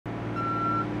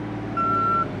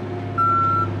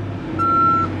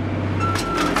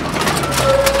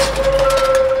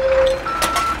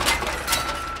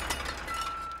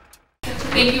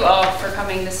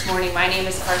coming this morning. My name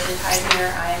is Carson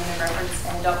Heisner. I am the Reference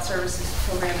and Adult Services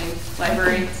Programming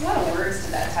Librarian. It's a lot of words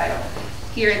to that title.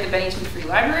 Here at the Bennington Free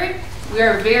Library. We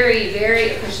are very,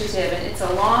 very appreciative, and it's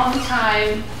a long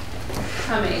time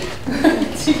coming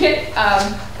to get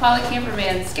Paula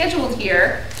Camperman scheduled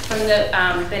here from the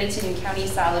Bennington County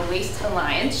Solid Waste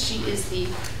Alliance. She is the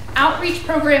Outreach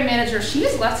Program Manager. She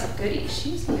has lots of goodies.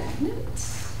 She's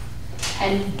magnets.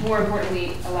 And more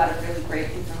importantly, a lot of really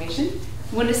great information.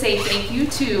 I want to say thank you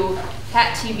to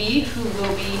Cat TV, who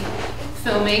will be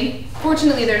filming.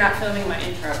 Fortunately, they're not filming my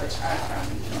intro, which I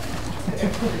probably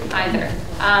don't either.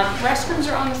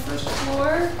 Restrooms are on the first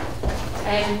floor,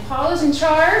 and Paula's in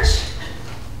charge.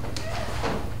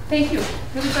 Thank you.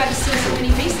 Really glad to see so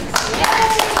many faces.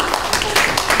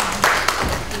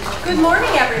 Good morning,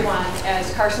 everyone.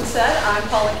 As Carson said, I'm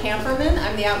Paula Camperman.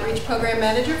 I'm the Outreach Program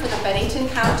Manager for the Bennington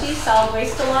County Solid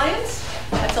Waste Alliance.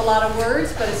 That's a lot of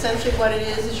words, but essentially what it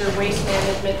is your waste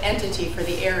management entity for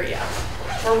the area.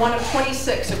 We're one of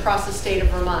 26 across the state of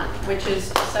Vermont, which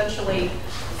is essentially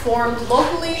formed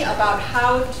locally about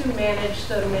how to manage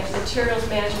the materials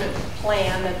management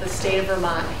plan that the state of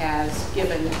Vermont has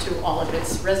given to all of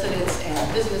its residents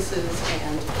and businesses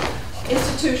and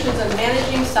institutions of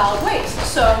managing solid waste.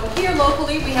 So here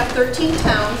locally we have 13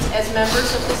 towns as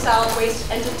members of the solid waste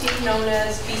entity known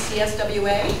as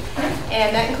BCSWA,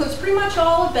 and that includes pretty much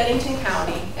all of Bennington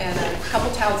County, and a couple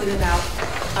towns in and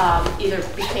out either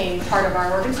became part of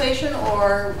our organization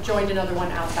or joined another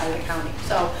one outside of the county.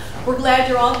 So we're glad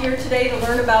you're all here today to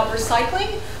learn about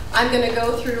recycling. I'm going to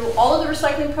go through all of the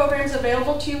recycling programs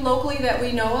available to you locally that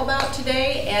we know about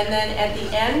today, and then at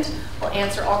the end we'll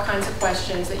answer all kinds of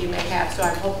questions that you may have. So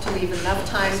I hope to leave enough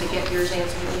time to get yours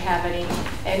answered if you have any.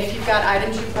 And if you've got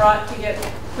items you brought to get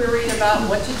queried about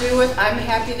what to do with, I'm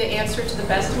happy to answer to the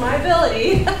best of my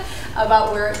ability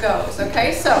about where it goes.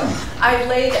 Okay, so I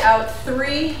laid out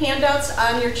 3 handouts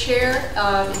on your chair.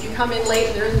 If you come in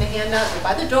late, there isn't a handout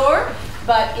by the door.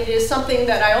 But it is something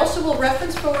that I also will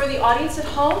reference for the audience at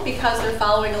home because they're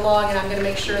following along, and I'm going to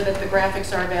make sure that the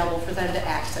graphics are available for them to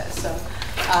access. So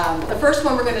the first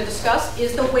one we're going to discuss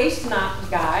is the Waste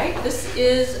Not Guide. This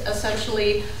is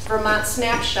essentially Vermont's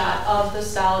snapshot of the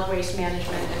solid waste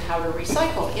management and how to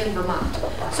recycle in Vermont.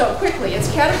 So quickly, it's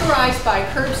categorized by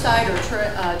curbside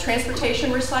or transportation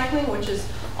recycling, which is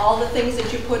all the things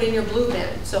that you put in your blue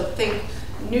bin. So think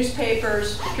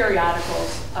newspapers,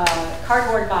 periodicals,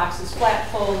 cardboard boxes, flat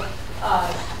fold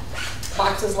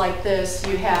boxes like this.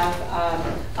 You have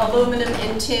aluminum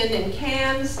and tin and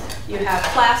cans. You have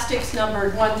plastics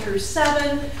numbered 1 through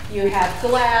 7. You have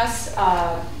glass,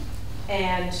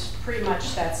 and pretty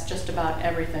much that's just about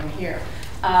everything here.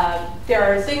 There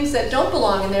are things that don't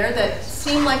belong in there that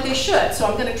seem like they should, so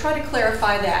I'm going to try to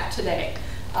clarify that today.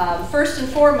 First and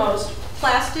foremost,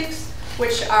 plastics,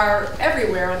 which are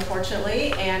everywhere,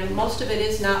 unfortunately, and most of it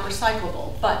is not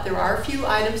recyclable. But there are a few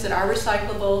items that are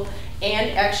recyclable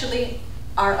and actually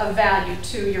are of value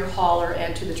to your hauler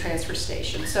and to the transfer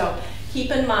station. So keep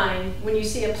in mind, when you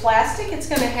see a plastic, it's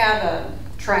going to have a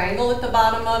triangle at the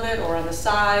bottom of it or on the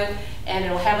side, and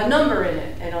it'll have a number in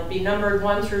it, and it'll be numbered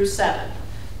 1 through 7.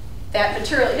 That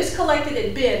material is collected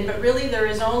at bin, but really there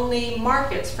is only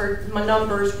markets for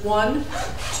numbers 1,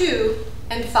 2,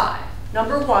 and 5.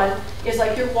 Number 1 is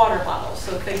like your water bottles.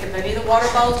 So think of any of the water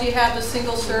bottles you have, the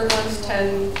single serve ones,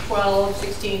 10, 12,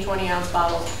 16, 20 ounce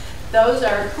bottles. Those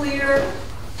are clear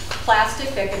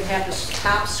plastic that can have the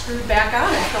top screwed back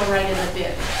on and thrown right in the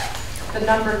bin. The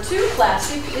number 2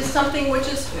 plastic is something which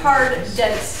is hard,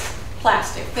 dense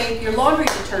plastic. Think your laundry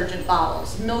detergent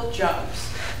bottles, milk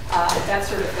jugs, that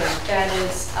sort of thing. That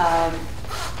is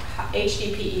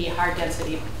HDPE, hard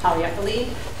density polyethylene.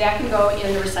 That can go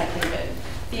in the recycling bin.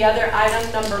 The other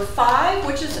item, number 5,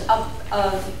 which is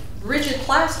a rigid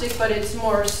plastic, but it's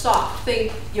more soft.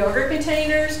 Think yogurt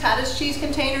containers, cottage cheese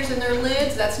containers and their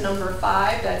lids. That's number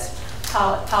 5. That's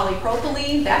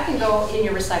polypropylene. That can go in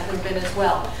your recycling bin as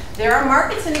well. There are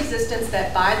markets in existence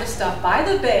that buy the stuff by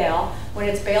the bale when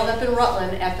it's baled up in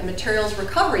Rutland at the materials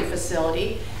recovery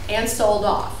facility and sold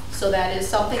off. So that is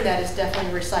something that is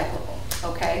definitely recyclable.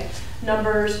 Okay.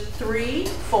 Numbers 3,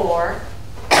 4,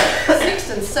 6,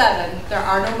 and 7, there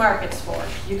are no markets for.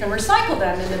 You can recycle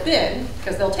them in the bin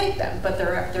because they'll take them, but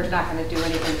they're not going to do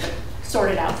anything to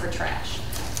sort it out for trash.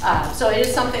 So it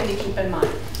is something to keep in mind.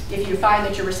 If you find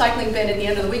that your recycling bin at the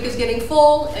end of the week is getting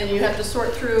full and you have to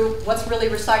sort through what's really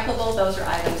recyclable, those are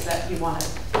items that you want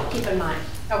to keep in mind.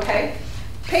 Okay?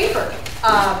 Paper.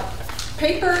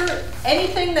 Paper,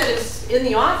 anything that is in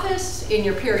the office, in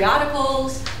your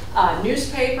periodicals,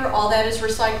 newspaper, all that is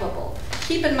recyclable.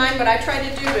 keep in mind what I try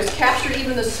to do is capture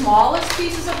even the smallest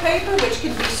pieces of paper, which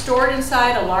can be stored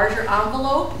inside a larger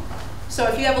envelope. So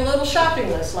if you have a little shopping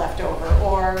list left over,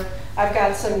 or I've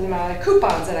got some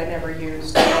coupons that I never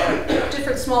used,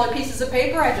 different smaller pieces of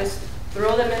paper, I just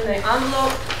throw them in the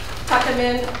envelope, tuck them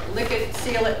in, lick it,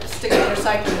 seal it, stick it in the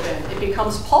recycling bin. It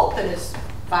becomes pulp and is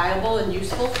viable and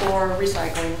useful for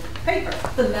recycling paper.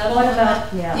 The metal. What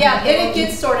about, yeah, it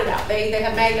gets sorted out. They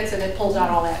have magnets and it pulls out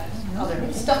all that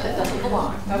other stuff that doesn't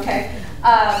belong, okay?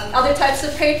 Other types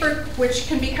of paper, which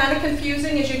can be kind of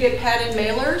confusing, is you get padded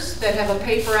mailers that have a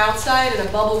paper outside and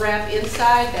a bubble wrap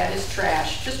inside. That is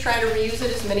trash. Just try to reuse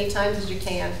it as many times as you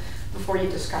can before you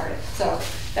discard it. So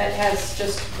that has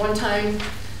just one-time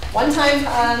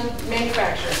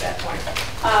manufacture at that point.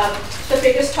 The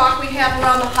biggest talk we have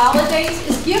around the holidays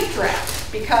is gift wrap,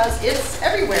 because it's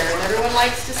everywhere and everyone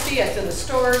likes to see it in the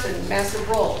stores in massive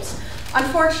rolls.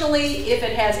 Unfortunately, if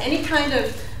it has any kind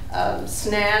of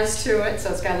snazz to it, so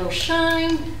it's got a little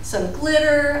shine, some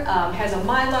glitter, has a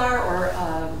mylar or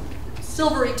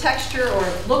silvery texture or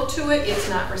look to it, it's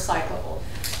not recyclable.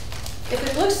 If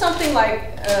it looks something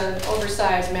like an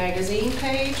oversized magazine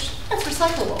page, that's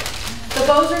recyclable. The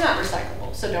bows are not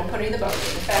recyclable, so don't put any of the bows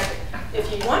in. In fact,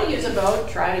 if you want to use a bow,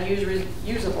 try to use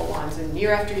reusable ones. And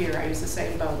year after year, I use the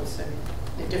same bows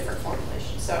in different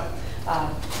formulations. So,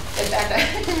 in fact,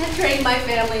 I trained my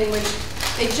family in which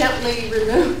they gently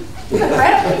remove the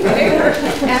wrapping paper,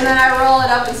 and then I roll it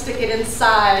up and stick it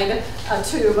inside a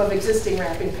tube of existing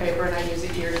wrapping paper, and I use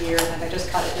it year to year, and then I just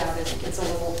cut it down as it gets a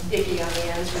little icky on the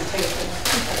ends from taping.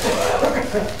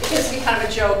 It gives me kind of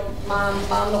a joke. Mom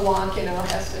the wonk, you know,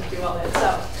 has to do all that.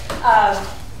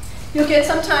 So you'll get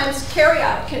sometimes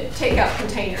take-out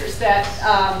containers that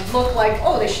look like,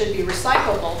 oh, they should be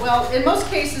recyclable. Well, in most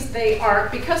cases they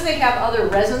aren't, because they have other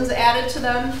resins added to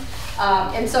them.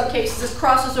 In some cases, this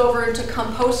crosses over into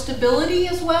compostability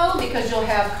as well, because you'll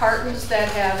have cartons that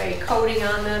have a coating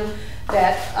on them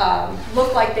that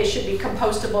look like they should be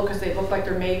compostable because they look like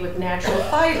they're made with natural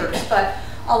fibers. But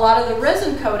a lot of the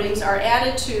resin coatings are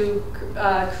added to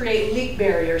create leak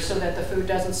barriers so that the food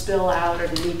doesn't spill out or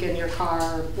leak in your car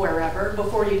or wherever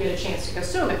before you get a chance to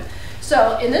consume it.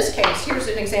 So in this case, here's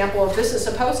an example of this is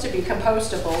supposed to be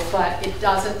compostable, but it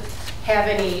doesn't have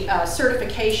any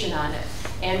certification on it.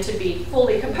 And to be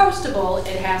fully compostable,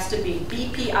 it has to be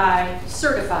BPI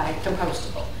certified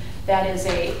compostable. That is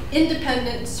an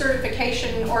independent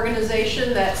certification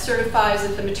organization that certifies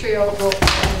that the material will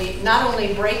not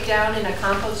only break down in a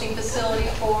composting facility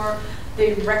for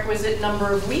the requisite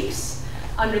number of weeks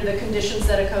under the conditions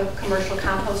that a commercial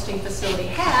composting facility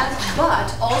has,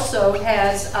 but also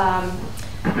has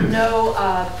no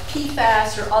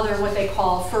PFAS or other what they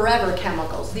call forever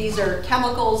chemicals. These are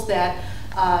chemicals that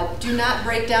do not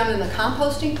break down in the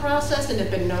composting process and have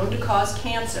been known to cause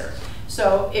cancer.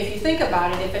 So if you think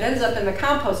about it, if it ends up in the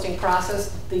composting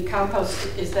process, the compost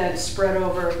is then spread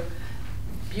over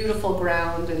beautiful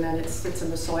ground and then it sits in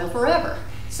the soil forever.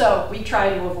 So we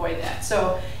try to avoid that.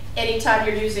 So anytime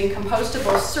you're using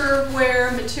compostable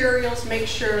serveware materials, make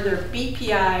sure they're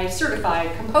BPI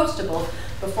certified compostable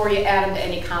before you add them to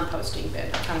any composting bin.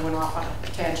 I kind of went off on a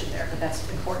tangent there, but that's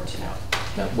important to know.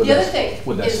 Now, the other thing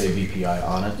would that say BPI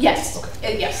on it? Yes,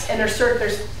 okay. Yes, and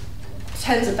there's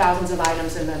tens of thousands of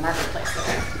items in the marketplace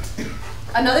there.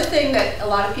 Another thing that a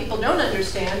lot of people don't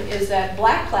understand is that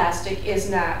black plastic is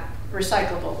not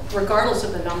recyclable, regardless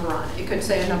of the number on it. It could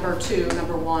say a number 2,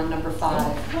 number 1, number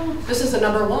 5. This is a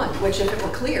number 1, which if it were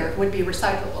clear, would be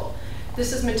recyclable.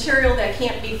 This is material that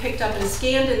can't be picked up and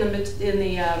scanned in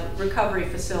the recovery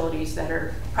facilities that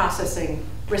are processing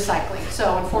recycling.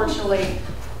 So unfortunately,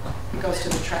 it goes to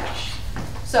the trash.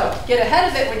 So get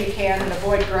ahead of it when you can and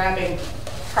avoid grabbing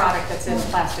product that's in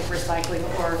plastic recycling,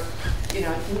 or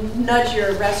nudge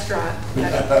your restaurant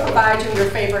that provides you your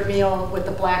favorite meal with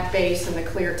the black base and the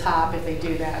clear top. If they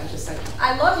do that, I'm just like,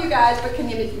 I love you guys, but can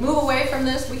you move away from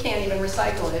this? We can't even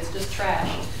recycle it. It's just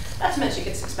trash. Not to mention it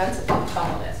gets expensive to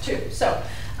follow that too. So,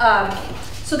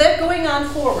 so that going on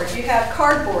forward, you have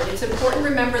cardboard. It's important to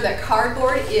remember that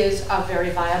cardboard is a very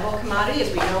viable commodity.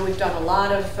 As we know, we've done a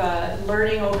lot of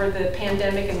learning over the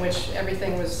pandemic in which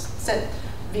everything was sent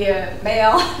via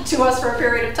mail to us for a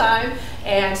period of time.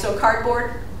 And so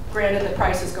cardboard, granted the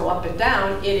prices go up and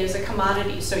down, it is a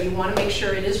commodity. So you want to make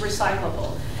sure it is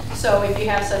recyclable. So if you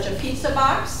have such a pizza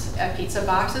box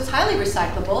is highly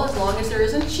recyclable as long as there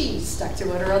isn't cheese stuck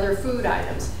to it or other food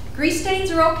items. Grease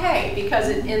stains are okay because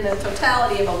in the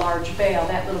totality of a large bale,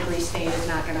 that little grease stain is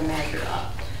not going to measure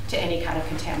up to any kind of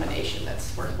contamination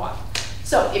that's worthwhile.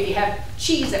 So if you have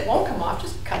cheese that won't come off,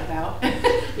 just cut it out.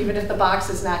 Even if the box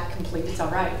is not complete, it's all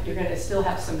right. You're going to still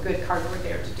have some good cardboard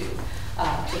there to do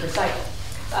to recycle.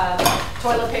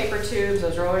 Toilet paper tubes,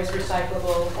 those are always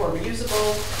recyclable or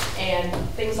reusable. And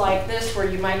things like this where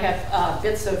you might have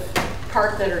bits of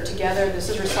part that are together. This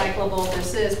is recyclable,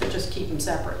 this is, but just keep them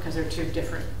separate because they're two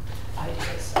different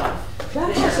ideas.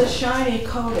 That has a shiny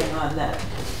coating on that.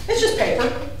 It's just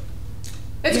paper.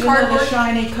 It's Even though cardboard. the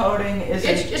shiny coating is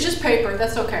It's just paper,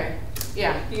 that's okay.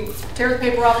 Yeah, you can tear the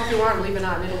paper off if you want and leave it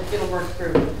on, it'll work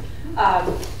through.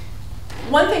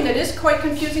 One thing that is quite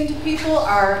confusing to people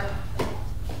are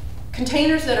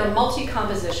containers that are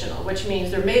multi-compositional, which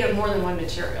means they're made of more than one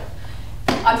material.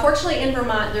 Unfortunately, in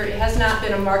Vermont, there has not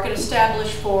been a market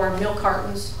established for milk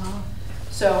cartons.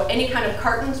 So any kind of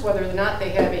cartons, whether or not they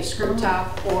have a screw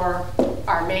top or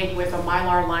are made with a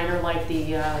Mylar liner like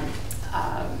the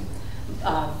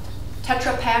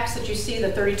Tetra packs that you see, the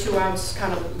 32-ounce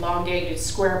kind of elongated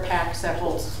square packs that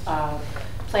holds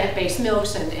plant-based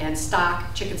milks and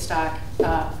stock, chicken stock,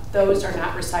 those are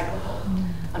not recyclable,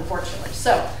 unfortunately.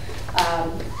 So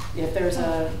if there's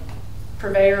a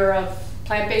purveyor of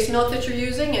plant-based milk that you're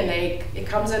using and it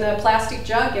comes in a plastic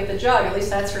jug, get the jug. At least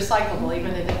that's recyclable,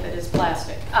 even if it is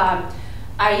plastic.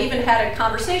 I even had a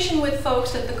conversation with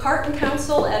folks at the Carton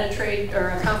Council at a trade or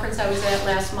a conference I was at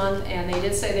last month, and they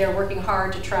did say they are working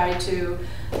hard to try to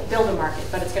build a market,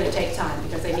 but it's going to take time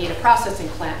because they need a processing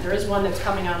plant. There is one that's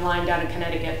coming online down in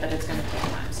Connecticut, but it's going to take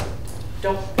time. So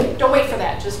don't wait for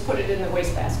that. Just put it in the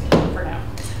wastebasket for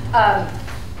now.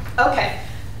 Okay.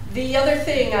 The other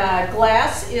thing,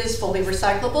 glass is fully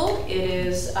recyclable. It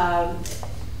is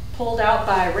pulled out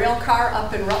by rail car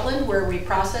up in Rutland where we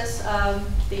process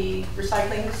the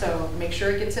recycling, so make sure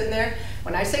it gets in there.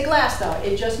 When I say glass though,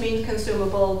 it just means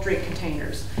consumable drink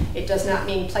containers. It does not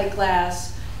mean plate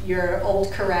glass, your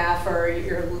old carafe or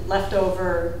your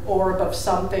leftover orb of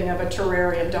something of a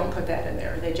terrarium, don't put that in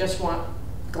there. They just want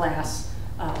glass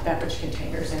beverage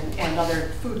containers and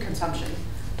other food consumption.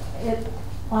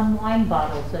 On wine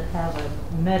bottles that have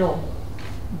a metal,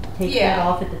 take that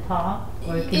off at the top,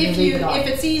 or can you leave it on? If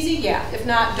it's easy, yeah. If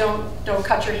not, don't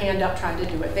cut your hand up trying to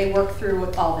do it. They work through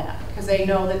with all that because they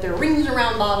know that there are rings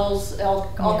around bottles,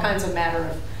 all kinds of matter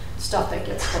of stuff that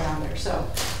gets put on there. So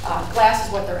glass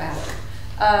is what they're after.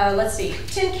 Let's see,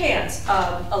 tin cans.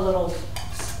 A little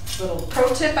pro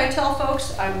tip I tell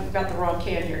folks. I've got the wrong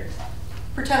can here.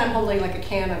 Pretend I'm holding like a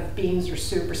can of beans or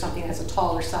soup or something that has a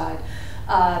taller side.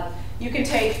 You can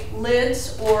take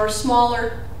lids or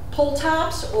smaller pull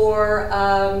tops or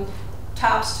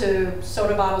tops to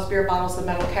soda bottles, beer bottles, the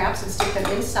metal caps, and stick them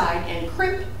inside and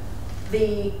crimp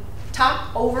the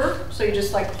top over. So you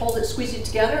just like hold it, squeeze it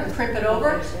together and crimp it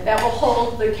over. That will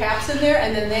hold the caps in there,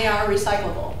 and then they are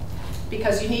recyclable.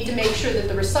 Because you need to make sure that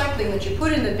the recycling that you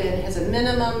put in the bin has a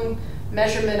minimum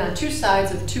measurement on two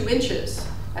sides of 2 inches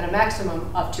and a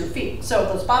maximum of 2 feet. So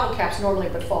those bottle caps normally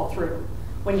would fall through.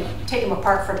 When you take them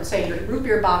apart from, say, your root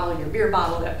beer bottle, your beer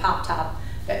bottle, that pop top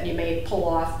that you may pull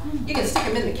off, you can stick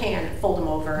them in the can and fold them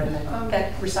over, and then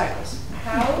that recycles.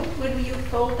 How would you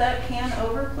fold that can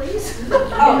over, please?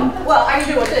 Oh, well, I can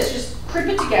do it with this. Just crimp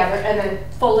it together and then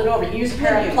fold it over. You use a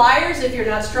pair of pliers if you're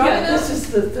not strong enough. this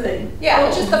is the thing. Yeah,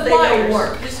 it's just the They don't pliers.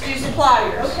 work. Just use the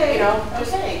pliers. Okay, You know,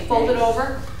 just okay, fold it thanks.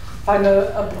 over. Find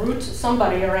a brute,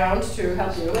 somebody around to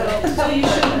help you. So you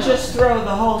shouldn't just throw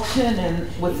the whole tin in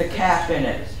with the cap in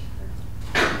it.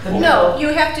 No,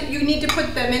 you need to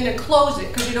put them in to close it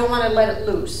because you don't want to let it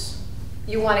loose.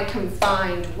 You want it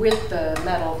confined with the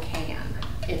metal can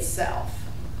itself.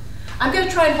 I'm going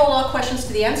to try and hold all questions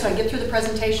to the end so I can get through the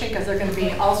presentation because there are going to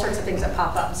be all sorts of things that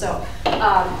pop up. So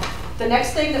the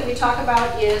next thing that we talk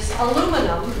about is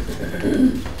aluminum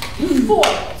foil.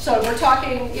 So we're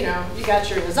talking, you know, you got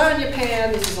your lasagna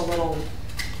pan. This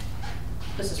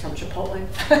is from Chipotle.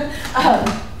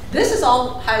 This is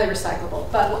all highly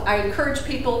recyclable, but I encourage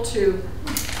people to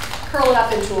curl it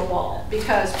up into a ball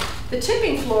because the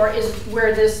tipping floor is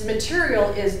where this material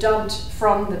is dumped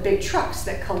from the big trucks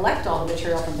that collect all the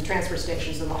material from the transfer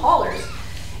stations and the haulers,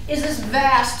 is this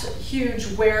vast, huge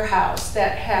warehouse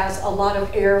that has a lot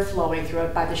of air flowing through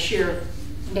it by the sheer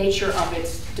nature of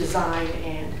its design.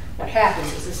 And what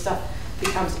happens is this stuff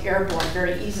becomes airborne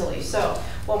very easily. So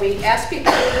what we ask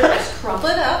people to do is crumple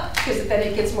it up because then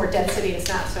it gets more density and it's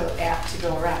not so apt to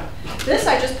go around. This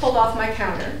I just pulled off my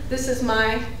counter. This is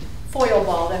my foil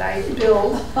ball that I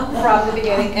build from the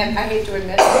beginning, and I hate to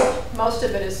admit most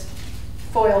of it is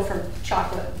foil from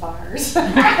chocolate bars. Yeah,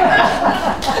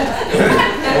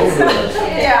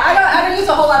 I don't use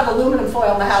a whole lot of aluminum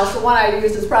foil in the house. The one I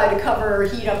use is probably to cover or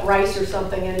heat up rice or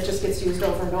something, and it just gets used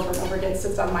over and over and over again. It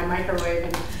sits on my microwave.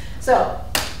 And so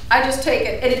I just take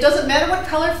it, and it doesn't matter what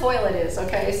color foil it is,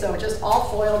 okay? So just all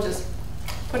foil, just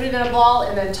put it in a ball,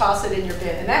 and then toss it in your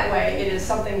bin. And that way, it is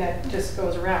something that just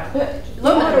goes around. But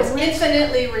Aluminum is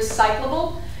infinitely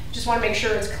recyclable. Just want to make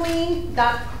sure it's clean,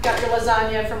 not got your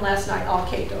lasagna from last night all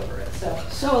caked over it.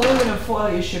 So aluminum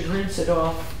foil, you should rinse it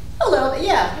off. A little bit,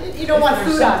 yeah. You don't want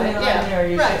food on it. Yeah, there,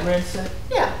 you right. should rinse it.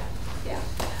 Yeah, yeah.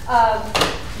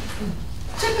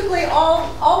 Typically,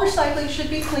 all recycling should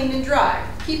be clean and dry.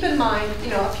 Keep in mind, you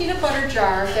know, a peanut butter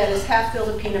jar that is half filled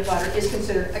with peanut butter is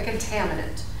considered a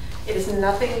contaminant. It is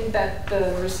nothing that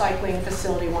the recycling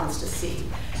facility wants to see.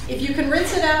 If you can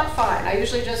rinse it out, fine. I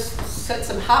usually just set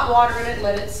some hot water in it,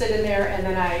 let it sit in there, and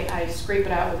then I scrape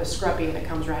it out with a scrubby and it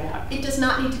comes right out. It does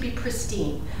not need to be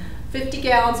pristine. 50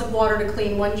 gallons of water to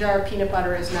clean 1 jar of peanut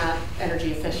butter is not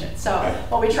energy efficient. So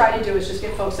what we try to do is just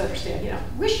get folks to understand, you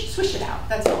know, swish it out,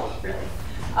 that's all, really.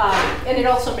 And it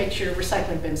also makes your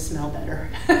recycling bin smell better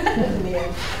in the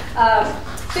end.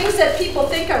 Things that people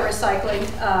think are recycling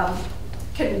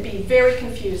can be very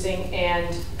confusing,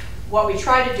 and what we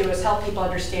try to do is help people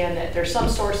understand that there's some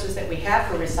sources that we have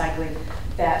for recycling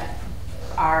that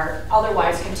are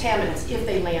otherwise contaminants if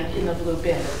they land in the blue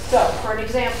bin. So, for an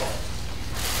example,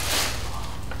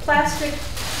 plastic,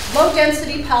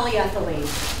 low-density polyethylene.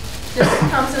 This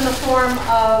comes in the form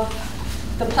of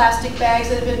the plastic bags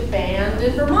that have been banned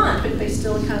in Vermont, but they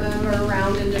still kind of are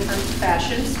around in different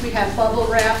fashions. We have bubble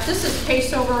wrap. This is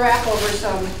case over wrap over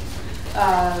some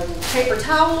paper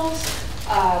towels,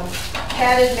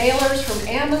 padded mailers from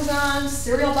Amazon,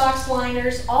 cereal box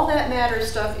liners. All that matters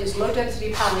stuff is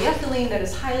low-density polyethylene that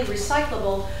is highly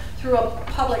recyclable through a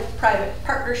public-private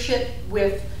partnership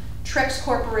with Trex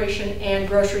Corporation and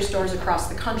grocery stores across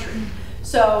the country.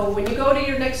 So when you go to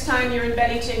your next time you're in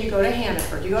Bennington, you go to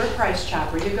Hannaford, you go to Price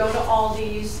Chopper, you go to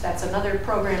Aldi's, that's another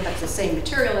program that's the same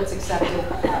material that's accepted.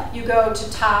 You go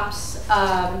to Tops,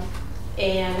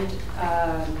 and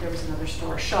there was another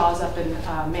store, Shaw's up in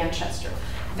Manchester.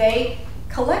 They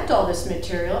collect all this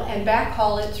material and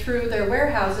backhaul it through their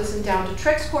warehouses and down to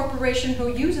Trex Corporation,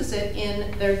 who uses it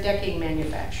in their decking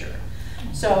manufacturer.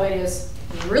 So it is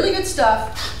really good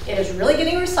stuff, it is really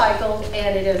getting recycled,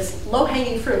 and it is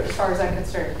low-hanging fruit as far as I'm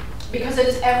concerned. Because it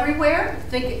is everywhere. I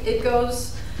think it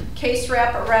goes case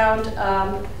wrap around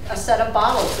a set of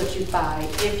bottles that you buy.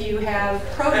 If you have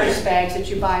produce bags that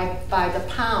you buy by the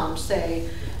pound, say,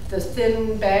 the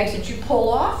thin bags that you pull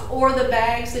off, or the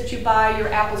bags that you buy your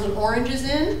apples and oranges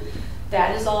in,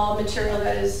 that is all material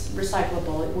that is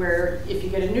recyclable. Where if you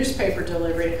get a newspaper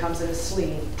delivery, it comes in a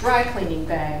sleeve. Dry cleaning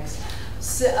bags.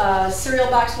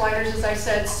 Cereal box liners, as I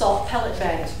said, salt pellet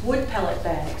bags, wood pellet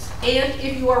bags. And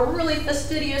if you are really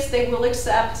fastidious, they will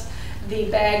accept the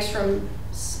bags from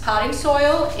potting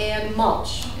soil and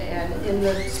mulch and in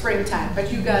the springtime.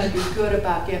 But you've got to be good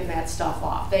about getting that stuff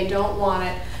off. They don't want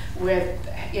it with,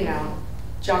 you know,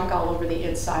 junk all over the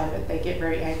inside of it. They get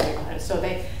very angry about it. So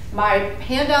my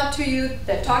handout to you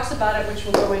that talks about it, which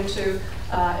we'll go into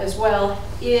as well,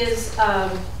 is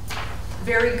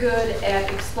very good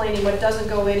at explaining what doesn't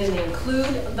go in, and they include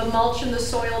the mulch and the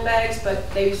soil bags, but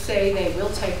they say they will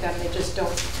take them. They just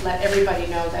don't let everybody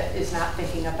know that is not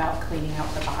thinking about cleaning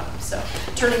out the bottom. So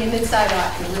turning them inside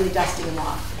out and really dusting them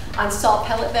off. On salt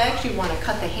pellet bags, you want to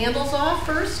cut the handles off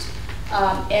first.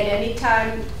 And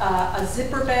anytime a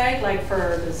zipper bag, like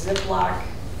for the Ziploc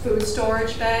food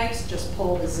storage bags, just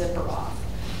pull the zipper off.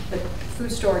 The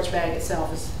food storage bag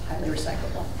itself is highly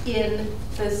recyclable in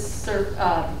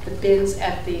the bins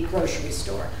at the grocery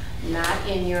store, not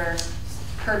in your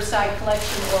curbside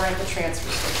collection or at the transfer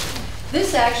station.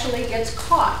 This actually gets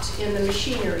caught in the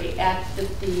machinery at the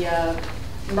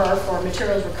MRF, or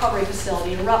Materials Recovery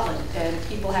Facility in Rutland, and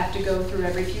people have to go through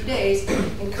every few days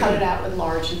and cut it out with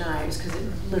large knives because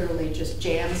it literally just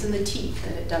jams in the teeth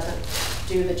and it doesn't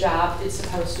do the job it's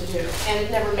supposed to do, and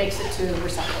it never makes it to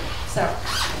recycling.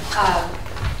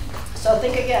 So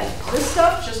think again, this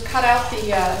stuff, just cut out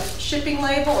the shipping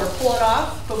label or pull it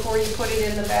off before you put it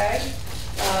in the bag,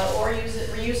 or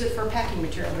reuse it for packing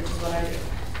material, which is what I do.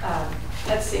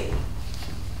 Let's see.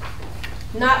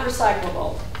 Not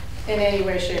recyclable in any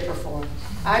way, shape, or form.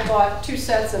 I bought 2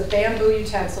 sets of bamboo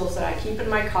utensils that I keep in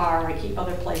my car. I keep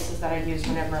other places that I use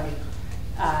whenever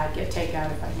I get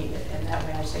takeout if I need it. And that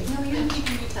way I say, no, you don't keep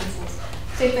your utensils.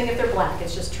 Same thing if they're black,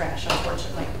 it's just trash,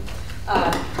 unfortunately.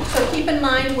 So keep in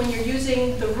mind when you're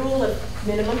using the rule of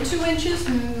minimum 2 inches,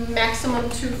 maximum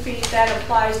 2 feet, that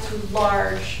applies to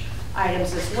large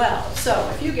items as well.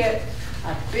 So if you get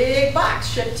a big box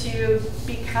shipped to you,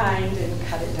 be kind and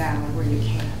cut it down where you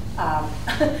can.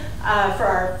 For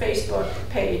our Facebook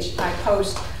page, I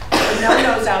post the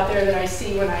no-nos out there that I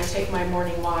see when I take my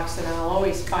morning walks, and I'll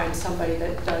always find somebody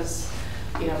that does,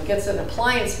 you know, gets an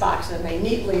appliance box and they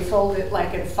neatly fold it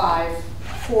like in 5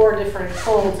 4 different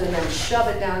folds and then shove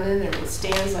it down in there. It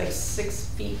stands like 6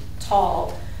 feet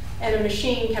tall. And a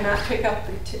machine cannot pick up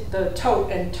the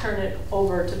tote and turn it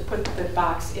over to put the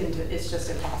box into. It's just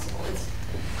impossible.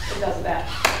 It does that.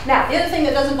 Now, the other thing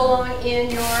that doesn't belong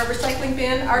in your recycling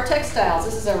bin are textiles.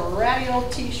 This is a ratty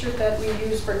old t-shirt that we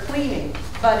use for cleaning,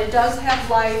 but it does have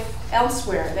life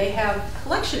elsewhere. They have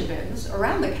collection bins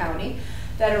around the county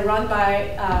that are run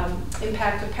by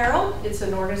Impact Apparel. It's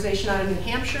an organization out of New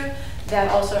Hampshire that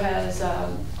also has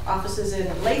offices in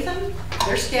Latham.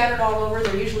 They're scattered all over.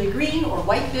 They're usually green or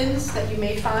white bins that you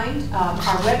may find.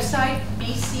 Our website,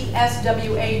 BCSWA.org,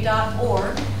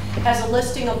 has a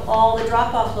listing of all the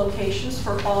drop-off locations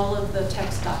for all of the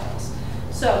textiles.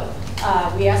 So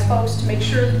we ask folks to make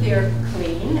sure that they're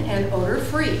clean and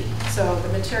odor-free. So the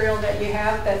material that you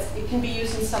have, it can be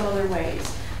used in some other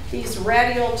ways. These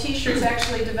ratty old t-shirts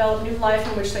actually develop new life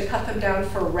in which they cut them down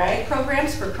for rag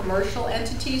programs for commercial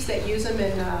entities that use them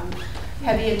in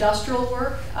heavy industrial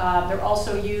work. They're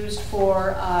also used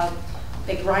for,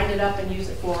 they grind it up and use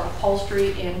it for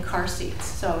upholstery in car seats.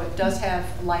 So it does have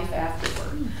life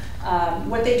afterward.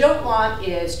 What they don't want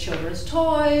is children's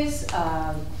toys,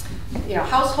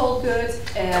 household goods,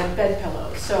 and bed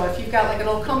pillows. So if you've got like an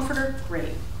old comforter,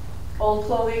 great. Old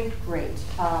clothing, great.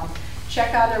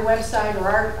 Check out their website or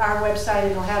our website,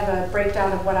 and it'll have a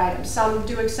breakdown of what items. Some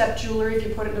do accept jewelry if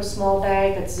you put it in a small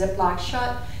bag that's ziplocked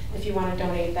shut. If you want to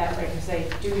donate that way, because they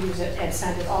do use it and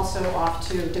send it also off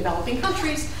to developing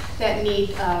countries that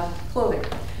need clothing.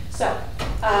 So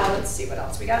let's see what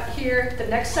else we got here. The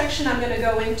next section I'm going to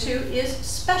go into is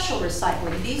special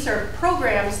recycling. These are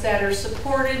programs that are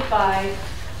supported by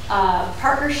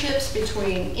partnerships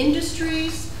between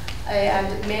industries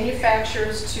and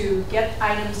manufacturers to get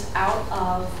items out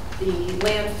of the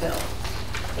landfill.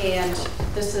 And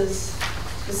this is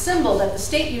the symbol that the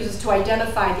state uses to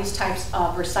identify these types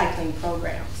of recycling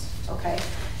programs, okay?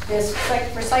 This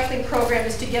recycling program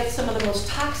is to get some of the most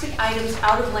toxic items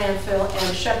out of landfill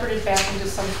and shepherded back into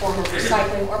some form of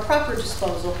recycling or proper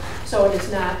disposal so it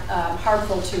is not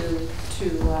harmful to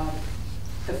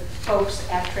the folks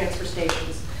at transfer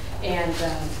stations and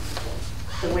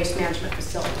the waste management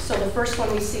facilities. So the first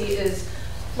one we see is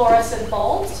fluorescent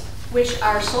bulbs, which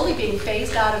are slowly being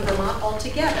phased out of Vermont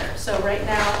altogether. So right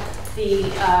now, the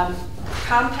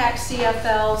compact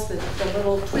CFLs, the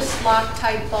little twist lock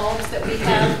type bulbs that we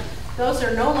have, those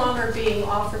are no longer being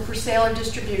offered for sale or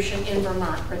distribution in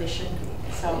Vermont, where they shouldn't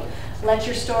be. So let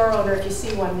your store owner, if you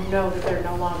see one, know that they're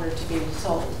no longer to be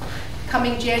sold.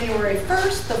 Coming January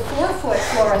 1st, the 4-foot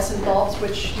fluorescent bulbs,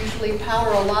 which usually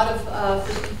power a lot of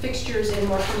fixtures in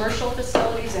more commercial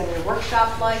facilities and their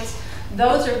workshop lights,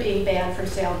 those are being banned from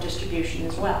sale and distribution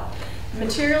as well.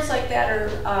 Materials like that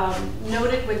are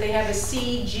noted when they have a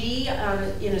CG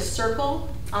in a circle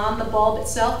on the bulb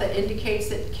itself that indicates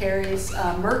that it carries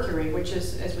mercury, which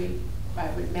is, I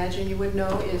would imagine you would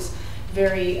know, is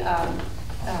very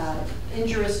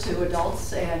injurious to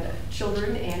adults and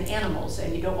children and animals,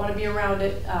 and you don't want to be around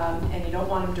it and you don't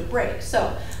want them to break.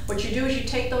 So what you do is you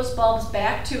take those bulbs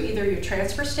back to either your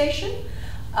transfer station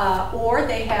or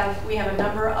we have a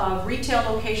number of retail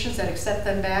locations that accept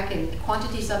them back in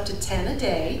quantities up to 10 a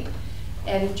day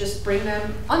and just bring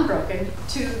them unbroken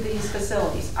to these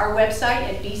facilities. Our website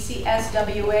at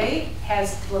BCSWA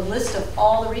has the list of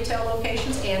all the retail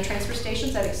locations and transfer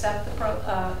stations that accept the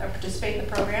participate in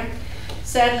the program.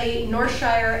 Sadly,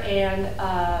 Northshire and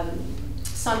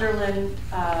Sunderland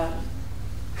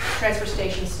transfer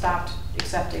stations stopped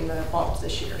accepting the bulbs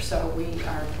this year, so we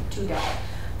are too down.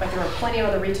 But there are plenty of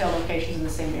other retail locations in the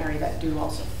same area that do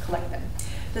also collect them.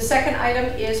 The second item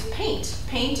is paint.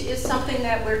 Paint is something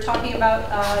that we're talking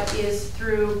about is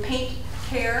through Paint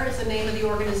Care is the name of the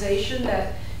organization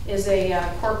that is a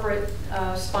corporate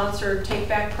sponsored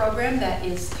take-back program that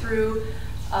is through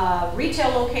retail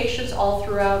locations all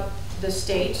throughout the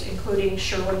state, including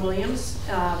Sherwin-Williams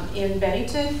in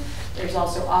Bennington. There's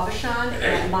also Abishan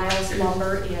and Miles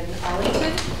Lumber in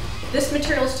Arlington. This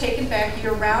material is taken back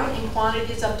year-round in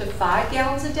quantities up to 5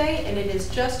 gallons a day, and it is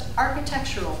just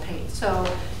architectural paint. So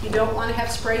you don't want to have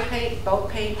spray paint, boat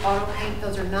paint, auto paint.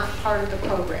 Those are not part of the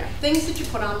program. Things that you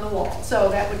put on the wall. So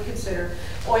that would consider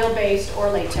oil-based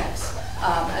or latex,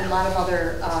 and a lot of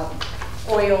other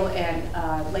oil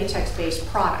and latex-based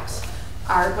products.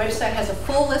 Our website has a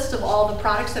full list of all the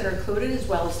products that are included, as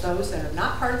well as those that are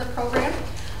not part of the program.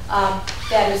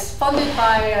 That is funded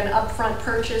by an upfront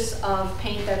purchase of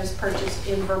paint that is purchased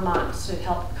in Vermont to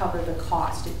help cover the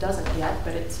cost. It doesn't yet,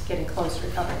 but it's getting closer to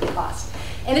covering the cost.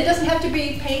 And it doesn't have to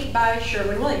be paint by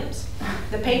Sherwin-Williams.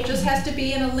 The paint just has to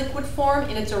be in a liquid form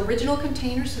in its original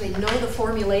container so they know the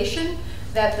formulation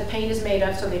that the paint is made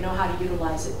of, so they know how to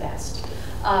utilize it best.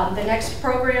 The next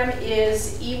program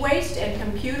is e-waste and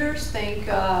computers. Think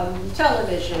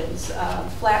televisions,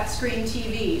 flat screen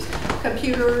TVs,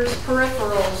 computers,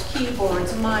 peripherals,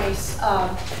 keyboards, mice.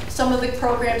 Some of the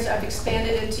programs have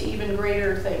expanded into even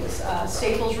greater things.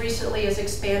 Staples recently has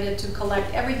expanded to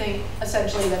collect everything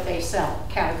essentially that they sell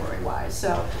category-wise.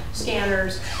 So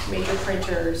scanners, major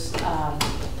printers,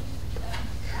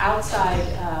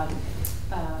 outside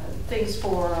things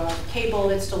for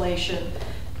cable installation.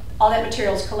 All that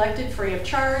material is collected free of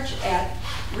charge at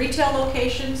retail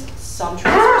locations, some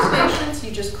transfer stations.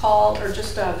 You just call or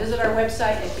just visit our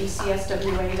website at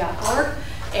bcswa.org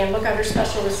and look under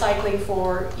special recycling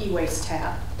for e-waste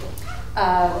tab.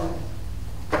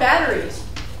 Batteries.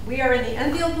 We are in the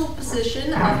enviable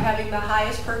position of having the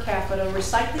highest per capita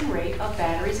recycling rate of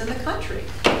batteries in the country.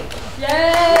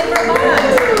 Yay,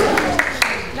 Vermont!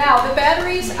 Now, the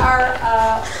batteries are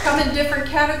come in different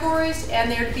categories, and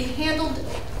they're to be handled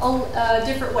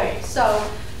different ways. So,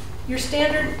 your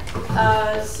standard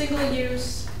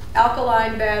single-use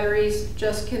alkaline batteries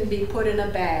just can be put in a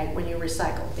bag when you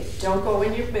recycle. They don't go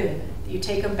in your bin. You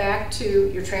take them back to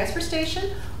your transfer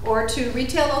station or to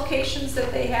retail locations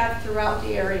that they have throughout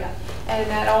the area. And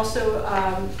that also,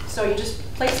 so you just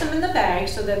place them in the bag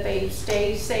so that they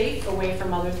stay safe away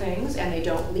from other things and they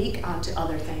don't leak onto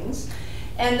other things.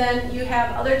 And then you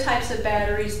have other types of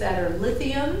batteries that are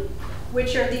lithium,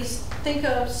 which are these, think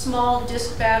of small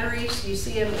disc batteries. You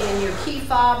see them in your key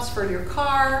fobs for your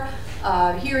car,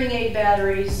 hearing aid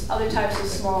batteries, other types of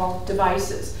small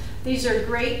devices. These are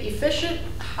great, efficient,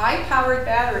 high-powered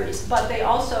batteries, but they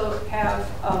also have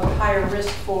a higher risk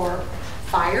for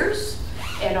fires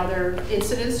and other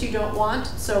incidents you don't want.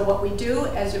 So what we do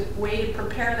as a way to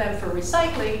prepare them for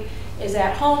recycling is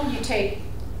at home you take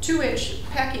 2-inch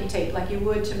packing tape like you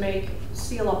would to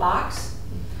seal a box,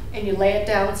 and you lay it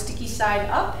down sticky side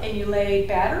up, and you lay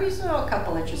batteries a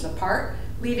couple inches apart,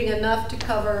 leaving enough to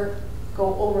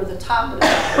go over the top of the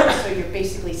batteries, so you're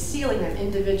basically sealing them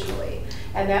individually.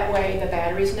 And that way the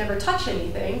batteries never touch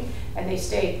anything, and they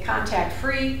stay contact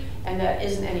free, and that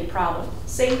isn't any problem.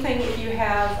 Same thing if you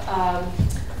have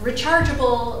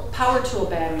rechargeable power tool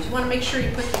batteries. You want to make sure you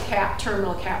put the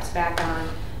terminal caps back on,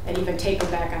 and even take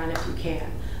them back on if you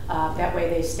can. That way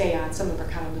they stay on. Some of them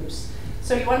are kind of loose.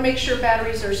 So you want to make sure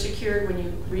batteries are secured when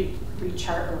you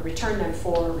return them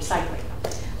for recycling.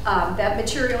 That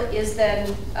material is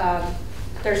then,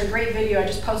 there's a great video I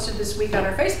just posted this week on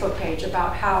our Facebook page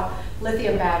about how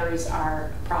lithium batteries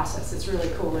are processed. It's really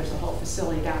cool. There's a whole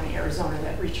facility down in Arizona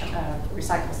that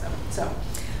recycles them. So,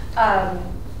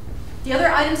 the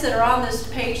other items that are on this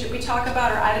page that we talk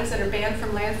about are items that are banned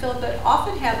from landfill but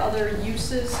often have other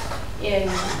uses in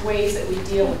ways that we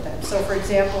deal with them. So for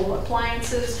example,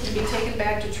 appliances can be taken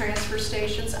back to transfer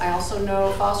stations. I also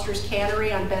know Foster's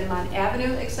Cannery on Benmont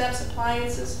Avenue accepts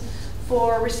appliances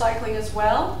for recycling as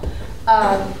well.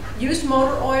 Used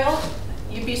motor oil,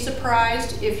 you'd be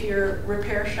surprised if your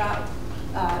repair shop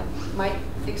might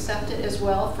accept it as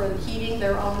well for heating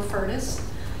their own furnace.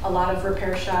 A lot of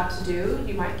repair shops do.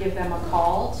 You might give them a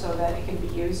call so that it can be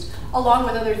used, along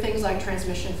with other things like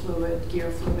transmission fluid,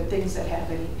 gear fluid, things that have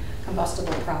any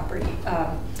combustible property.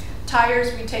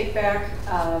 Tires we take back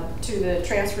to the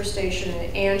transfer station,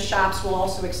 and shops will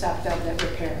also accept them that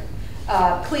repair.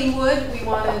 Clean wood, we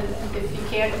want to, if you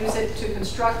can't use it to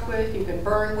construct with, you can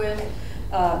burn with,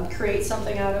 create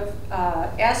something out of.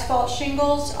 Asphalt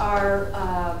shingles are,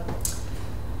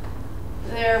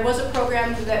 there was a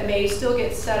program that may still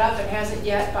get set up. It hasn't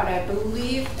yet, but I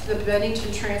believe the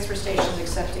Bennington transfer station is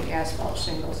accepting asphalt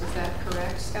shingles. Is that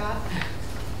correct, Scott?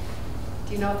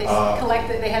 Do you know if they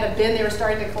collected? They had a bin. They were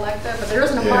starting to collect them, but there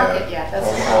isn't a market yet. That's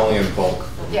only in bulk.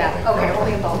 Yeah. Okay.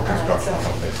 Only in bulk. All right, so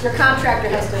your contractor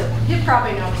has to. He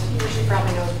probably knows. He or she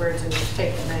probably knows where to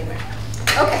take them anyway.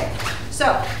 Okay.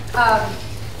 So.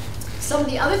 Some of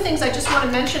the other things I just want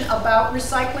to mention about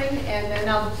recycling, and then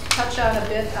I'll touch on a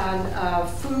bit on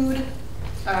food,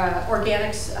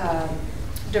 organics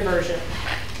diversion.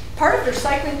 Part of the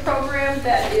recycling program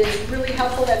that is really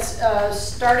helpful, that's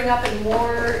starting up in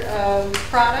more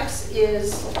products,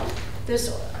 is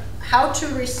this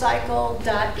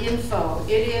howtorecycle.info.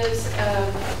 It is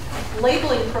a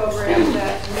labeling program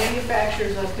that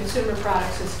manufacturers of consumer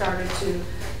products have started to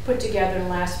put together in the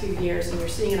last few years, and you're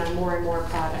seeing it on more and more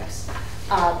products.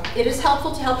 It is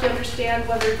helpful to help you understand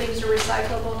whether things are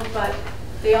recyclable, but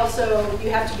they also,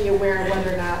 you have to be aware of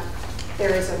whether or not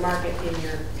there is a market in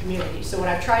your community. So what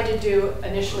I've tried to do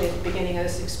initially at the beginning of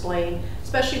this, explain,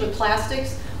 especially with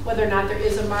plastics, whether or not there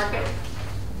is a market.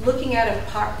 Looking at a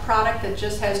product that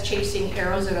just has chasing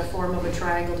arrows in a form of a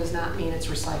triangle does not mean it's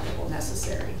recyclable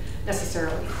necessarily.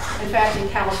 In fact, in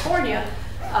California,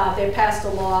 they passed a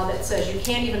law that says you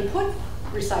can't even put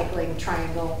recycling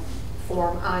triangle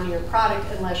form on your product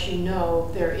unless you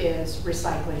know there is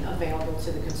recycling available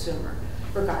to the consumer,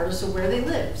 regardless of where they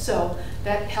live. So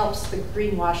that helps the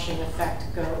greenwashing effect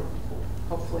go,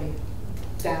 hopefully,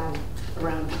 down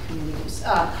around the communities.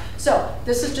 So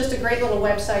this is just a great little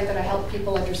website that I help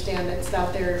people understand that's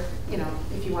out there, you know,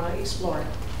 if you want to explore it.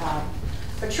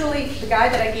 But truly, the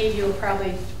guide that I gave you will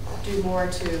probably do more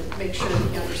to make sure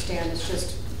that you understand it's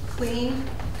just clean,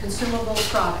 consumable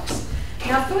products.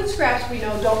 Now, food scraps, we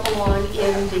know, don't belong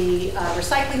in the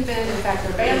recycling bin. In fact,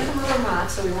 they're banned from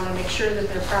Vermont, so we want to make sure that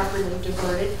they're properly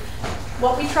diverted.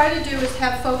 What we try to do is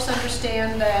have folks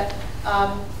understand that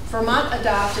Vermont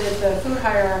adopted the food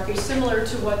hierarchy similar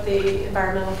to what the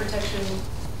Environmental Protection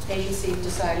Agency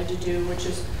decided to do, which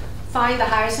is find the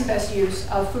highest and best use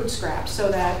of food scraps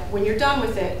so that when you're done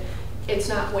with it, it's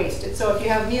not wasted. So if you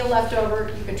have meal left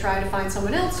over, you can try to find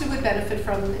someone else who would benefit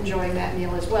from enjoying that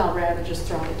meal as well, rather than just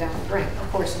throwing it down the drain,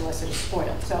 of course, unless it is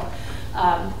spoiled. So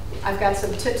I've got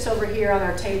some tips over here on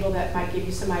our table that might give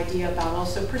you some idea about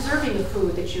also preserving the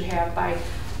food that you have by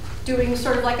doing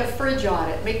sort of like a fridge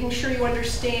audit, making sure you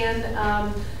understand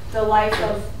the life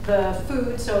of the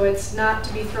food so it's not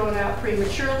to be thrown out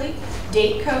prematurely.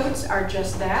 Date codes are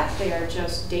just that. They are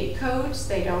just date codes.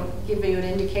 They don't give you an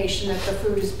indication that the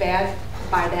food is bad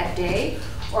by that day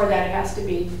or that it has to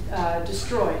be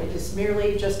destroyed. It is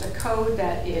merely just a code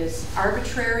that is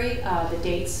arbitrary. The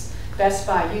dates best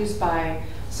by, used by,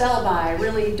 sell by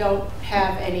really don't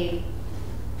have any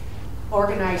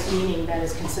organized meaning that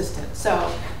is consistent.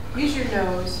 So use your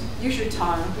nose, use your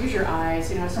tongue, use your eyes.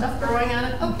 You know, stuff growing on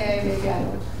it, okay, maybe I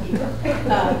don't eat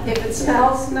it. If it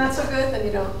smells not so good, then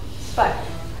you don't. But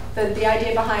the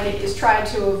idea behind it is try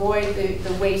to avoid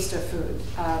the waste of food.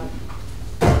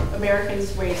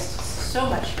 Americans waste so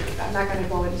much food. I'm not going to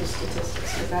go into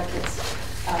statistics because that gets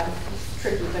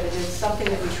tricky, but it is something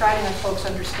that we try to have folks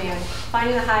understand,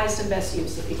 finding the highest and best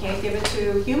use. If you can't give it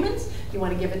to humans, you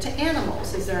want to give it to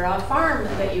animals. Is there a farm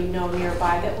that you know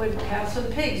nearby that would have some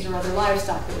pigs or other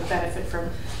livestock that would benefit from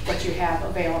what you have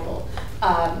available?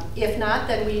 If not,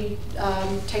 then we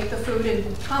take the food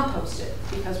and compost it,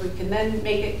 because we can then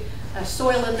make it a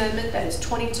soil amendment that is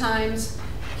 20 times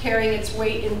carrying its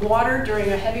weight in water during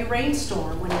a heavy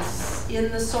rainstorm when it's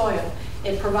in the soil.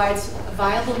 It provides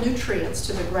viable nutrients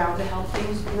to the ground to help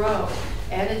things grow.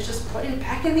 And it's just putting it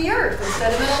back in the earth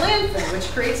instead of in a landfill, which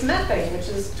creates methane, which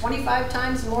is 25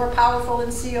 times more powerful than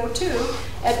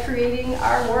CO2 at creating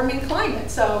our warming climate.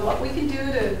 So what we can do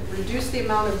to reduce the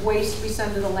amount of waste we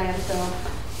send to the landfill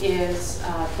is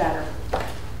better.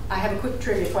 I have a quick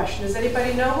trivia question. Does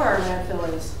anybody know where our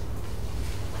landfill is?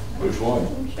 Which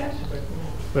one?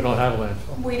 We don't have a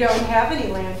landfill. We don't have any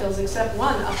landfills except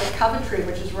one up at Coventry,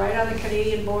 which is right on the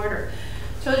Canadian border.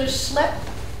 So just schlep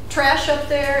trash up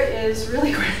there is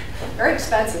really very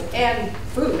expensive, and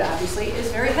food obviously is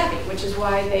very heavy, which is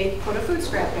why they put a food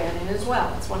scrap ban in as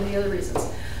well. It's one of the other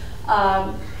reasons.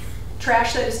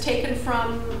 Trash that is taken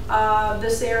from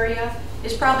this area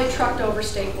is probably trucked over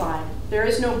state line. There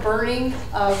is no burning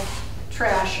of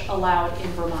trash allowed in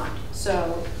Vermont,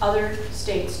 so other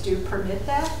states do permit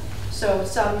that. So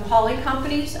some hauling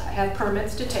companies have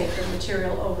permits to take the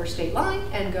material over state line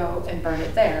and go and burn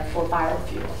it there for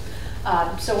biofuel.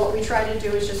 So what we try to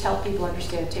do is just help people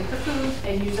understand, take the food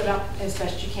and use it up as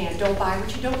best you can. Don't buy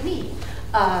what you don't need.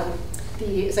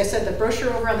 As I said, the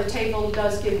brochure over on the table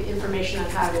does give information on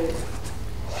how to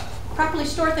properly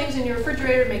store things in your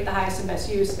refrigerator, make the highest and best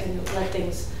use, and let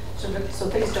things, so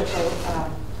things don't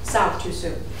go south too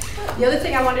soon. The other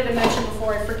thing I wanted to mention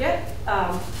before I forget,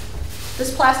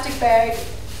 this plastic bag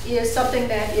is something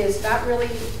that is not really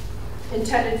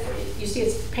intended for, you see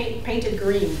it's painted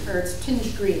green, or it's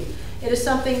tinged green. It is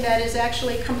something that is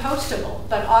actually compostable,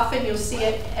 but often you'll see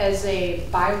it as a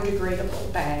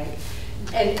biodegradable bag.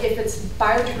 And if it's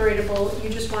biodegradable, you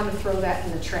just want to throw that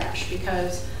in the trash,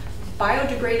 because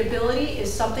biodegradability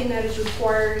is something that is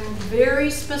requiring very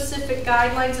specific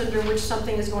guidelines under which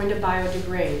something is going to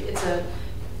biodegrade. It's a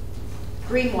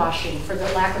greenwashing, for the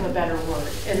lack of a better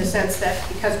word, in the sense that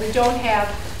because we don't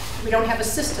have a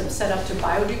system set up to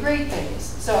biodegrade things.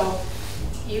 So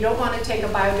you don't want to take a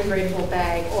biodegradable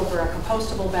bag over a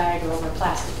compostable bag or over a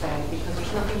plastic bag, because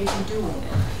there's nothing you can do with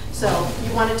it. So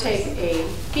you want to take a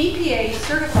BPA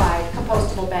certified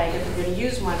compostable bag if you're going to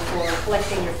use one for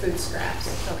collecting your food scraps,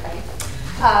 okay?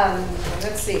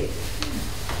 Let's see.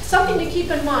 Something to keep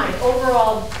in mind,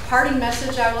 overall parting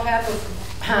message I will have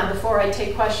before I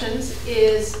take questions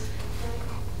is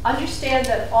understand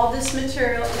that all this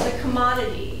material is a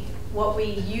commodity. What we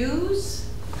use,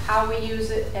 how we use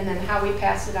it, and then how we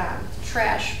pass it on.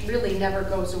 trash really never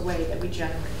goes away that we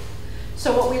generate.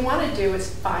 So what we want to do is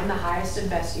find the highest and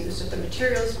best use of the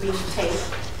materials we take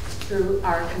through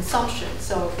our consumption.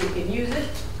 So if we can use it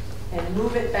and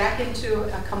move it back into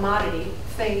a commodity,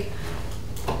 think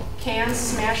cans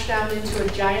smashed down into a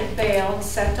giant bale and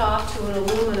sent off to an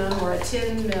aluminum or a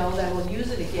tin mill that will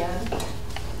use it again,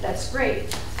 that's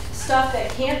great. Stuff that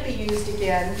can't be used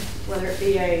again, whether it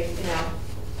be a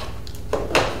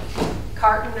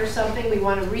carton or something, we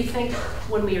want to rethink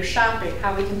when we are shopping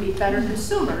how we can be better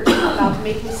consumers about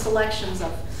making selections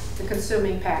of the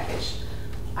consuming package.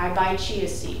 I buy chia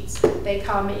seeds. They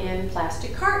come in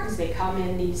plastic cartons. They come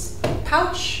in these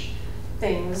pouch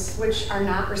things which are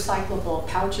not recyclable.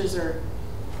 Pouches are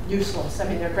useless. I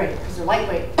mean, they're great because they're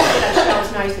lightweight. That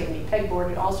shelves nice. They can be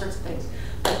pegboarded, all sorts of things,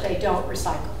 but they don't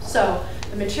recycle. So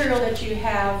the material that you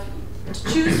have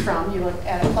to choose from, you look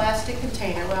at a plastic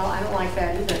container. Well, I don't like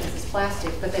that either because it's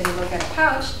plastic, but then you look at a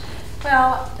pouch.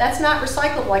 Well, that's not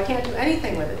recyclable. I can't do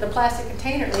anything with it. The plastic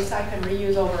container, at least I can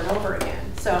reuse over and over again.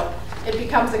 So it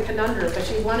becomes a conundrum,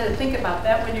 but you want to think about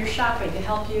that when you're shopping to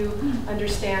help you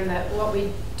understand that what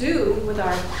we do with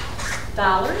our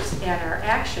dollars and our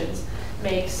actions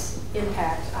makes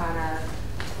impact on our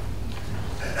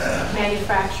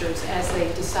manufacturers as they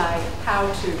decide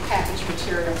how to package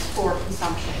materials for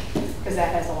consumption, because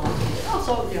that has a lot to do.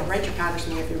 Also, write your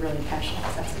congressman if you're really passionate.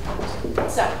 That's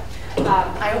important. So,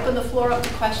 I open the floor up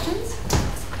to questions.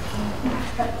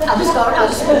 I'll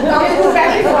move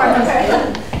back and forth.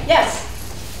 Okay. Yes.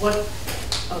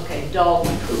 Okay, dog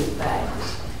poop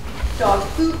bags. Dog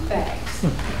poop bags.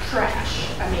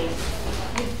 Trash. I mean,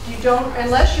 you don't,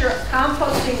 unless you're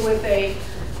composting with a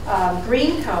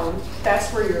green cone,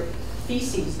 that's where your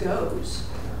feces goes.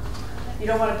 You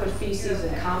don't want to put feces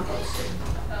in composting.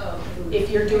 If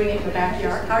you're doing it in the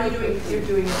backyard, how are you doing? You're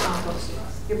doing the composting.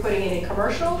 You're putting it in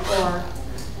commercial, or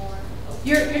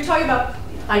you're talking about.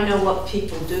 I know what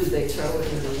people do. They throw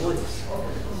it in the woods.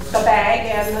 The bag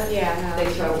and no.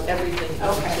 They throw everything.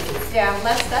 Okay. Yeah,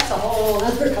 that's a whole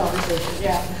other conversation.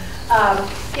 Yeah.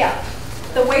 Yeah.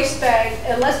 The waste bag,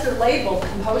 unless they're labeled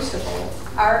compostable,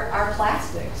 are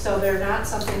plastic, so they're not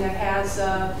something that has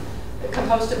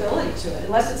compostability to it.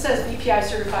 Unless it says BPI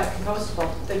certified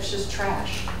compostable, it's just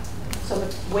trash. So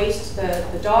the waste,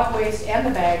 the dog waste and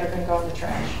the bag are going to go in the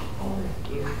trash.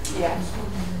 Yeah.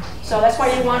 So that's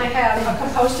why you want to have a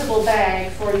compostable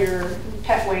bag for your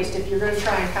pet waste if you're going to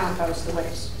try and compost the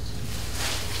waste.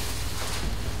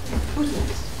 Who's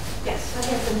next? Yes. I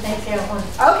have some things here at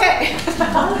once. Okay.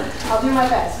 I'll do my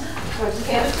best. Want to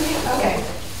hand it to me? Okay.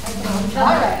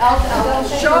 All right. I'll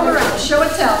show them around. Show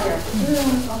and tell here.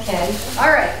 Okay. All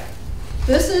right.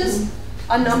 This is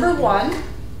a number 1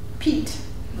 peat,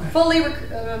 fully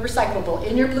recyclable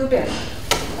in your blue bin.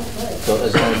 So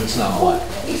as long as it's not black.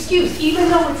 Excuse, even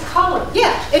though it's colored.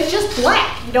 Yeah, it's just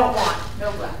black you don't want.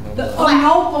 No black.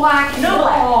 No black. No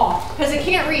black. Because it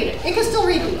can't read it. It can still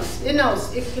read these. It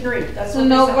knows. It can read. That's So what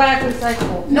no they say. black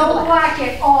recyclable. No black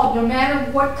at all, no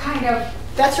matter what kind of.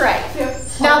 That's right.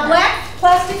 Now, black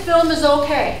plastic film is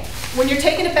okay. When you're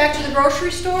taking it back to the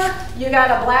grocery store, you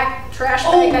got a black trash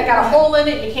bag that got a hole in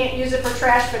it, and you can't use it for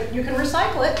trash, but you can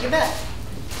recycle it, you bet.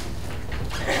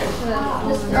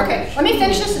 Okay, let me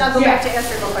finish this and I'll go back to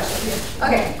answer your question.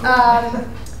 Okay,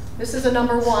 this is a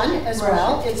number 1 as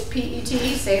well. It's PET,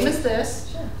 same as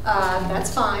this.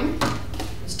 That's fine.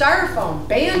 Styrofoam,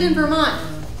 banned in Vermont,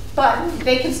 but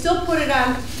they can still put it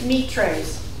on meat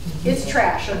trays. It's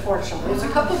trash, unfortunately. There's a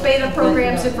couple beta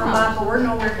programs in Vermont, but we're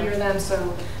nowhere near them,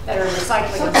 so that are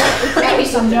recycling.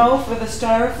 So no for the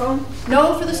styrofoam?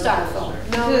 No for the styrofoam.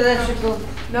 No. So that should go.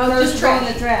 No, just just go in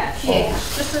trash. the trash. Yeah,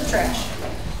 just the trash.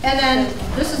 And then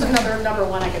this is another number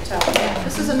 1, I could tell. Yeah,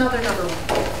 this is another number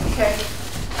 1. Okay.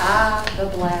 Ah, the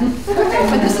black. Okay,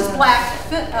 but this is black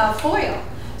foil,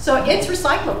 so it's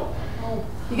recyclable.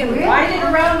 You can wind it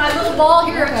around my little ball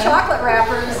here of chocolate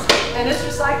wrappers, and it's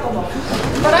recyclable.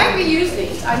 But I reuse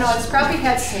these. I know it's probably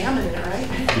had salmon in it, right?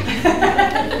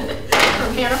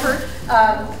 From Hannaford.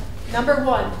 Number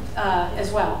 1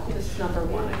 as well. This is number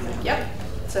 1, I think. Yep.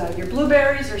 So your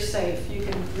blueberries are safe. You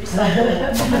can recycle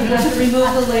them. You have to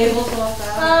remove the labels off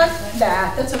that?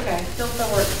 Nah, that's okay. Don't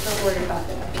worry about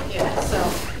that. Yeah. So.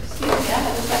 Excuse me, I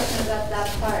have a question about that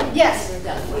part. Yes.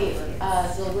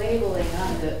 The labeling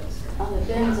on the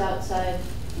bins outside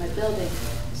my building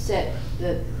said,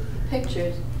 the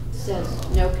pictures says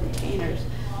no containers.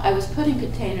 I was putting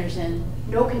containers in.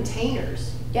 No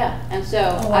containers. Yeah, and so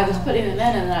I was putting them in,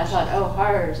 and then I thought, oh,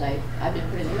 horrors, I've been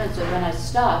putting them in. So then I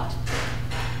stopped,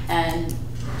 and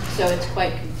so it's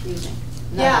quite confusing.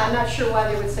 Yeah, I'm not sure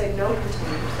why they would say no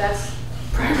containers. That's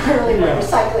primarily what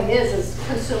recycling is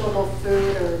consumable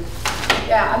food or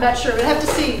Yeah, I'm not sure. We'd have to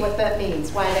see what that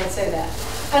means, why they'd say that.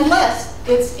 Unless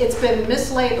it's been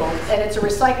mislabeled and it's a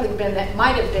recycling bin that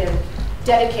might have been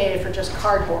dedicated for just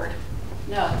cardboard.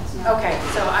 No, it's not. Okay,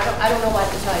 so I don't know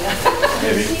what to tell you.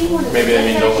 Maybe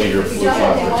they mean don't leave your food box.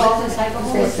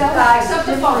 Except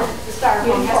the phone, the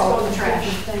styrofoam has to go in the trash.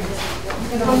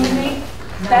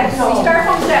 That, no,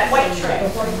 styrofoam's that white tray.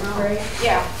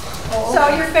 Yeah. So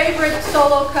your favorite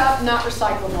solo cup, not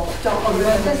recyclable. Don't put it in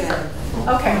the bin.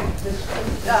 Okay. I'm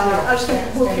just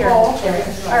going to move here. All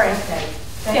right.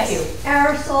 Thank you.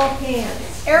 Aerosol cans.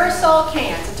 Aerosol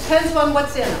cans. It depends on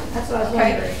what's in them. That's what I was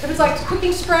Okay. wondering. If it's like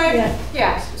cooking spray,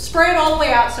 yeah, spray it all the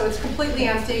way out so it's completely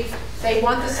empty. They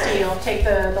want the steel. Take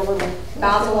the little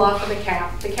nozzle off of the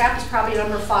cap. The cap is probably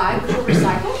number 5, which will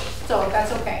recycle, so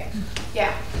that's okay.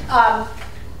 Yeah.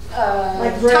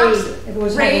 Like Raid. If it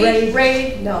was like Raid.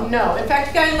 Raid, No. no. In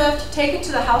fact, Guy left, take it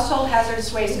to the Household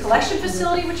Hazardous Waste Collection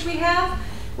Facility, which we have,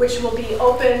 which will be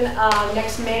open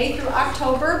next May through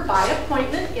October by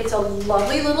appointment. It's a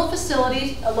lovely little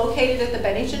facility located at the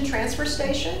Bennington Transfer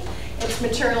Station. It's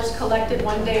materials collected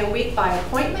 1 day a week by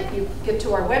appointment. You get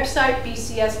to our website,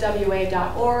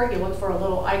 BCSWA.org. You look for a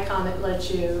little icon that lets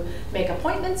you make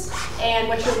appointments. And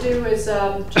what you'll do is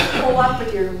just pull up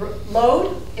with your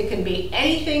load. It can be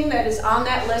anything that is on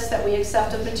that list that we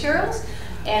accept of materials.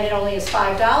 And it only is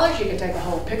 $5. You can take a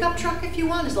whole pickup truck if you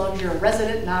want, as long as you're a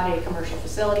resident, not a commercial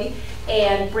facility,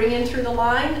 and bring in through the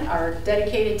line. Our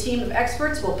dedicated team of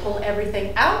experts will pull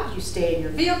everything out. You stay in your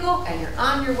vehicle and you're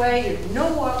on your way. You're no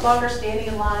longer standing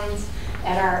in lines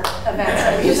at our events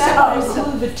that we Does used to that host.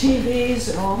 include the TVs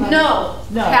and all that? No,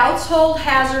 No. household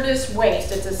hazardous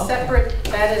waste. It's a Okay. separate,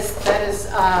 that is,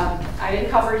 I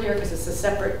didn't cover it here because it's a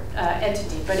separate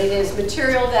entity, but it is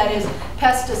material that is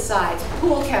pesticides,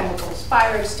 pool chemicals,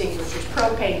 fire extinguishers,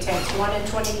 propane tanks, 1 in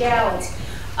 20 gallons,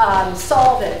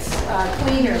 solvents,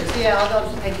 cleaners,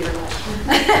 thank you very much.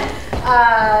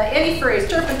 Antifreeze,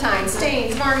 turpentine,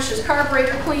 stains, varnishes,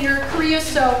 carburetor cleaner,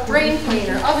 creosote, drain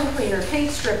cleaner, oven cleaner,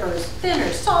 paint strippers,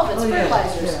 thinners, solvents,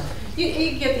 fertilizers.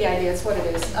 You get the idea, it's what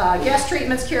it is. Gas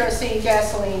treatments, kerosene,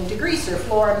 gasoline, degreaser,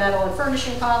 floor, metal, and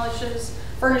furniture polishes,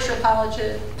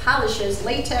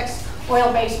 latex,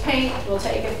 oil-based paint. We'll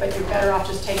take it, but you're better off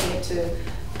just taking it to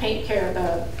Paint Care,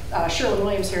 the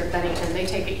Sherwin-Williams here at Bennington. They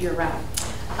take it year-round.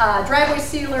 Driveway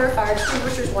sealer, fire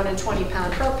extinguishers, 1 in 20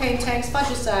 pound propane tanks,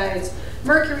 fungicides,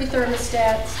 mercury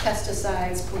thermostats,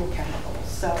 pesticides, pool chemicals.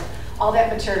 So all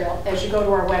that material, as you go to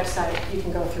our website, you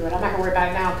can go through it. I'm not gonna worry about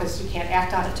it now because you can't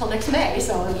act on it until next May,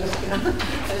 so I'm just, I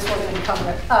just wanted to cover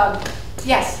it.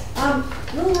 Yes?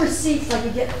 Little receipts like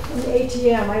you get from the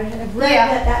ATM. I've read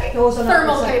Yeah. that goes on.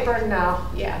 Thermal paper, no.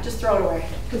 Yeah, just throw it away.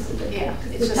 Yeah,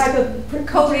 it's The just type of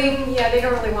coating. Yeah, they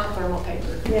don't really want thermal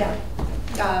paper. Yeah.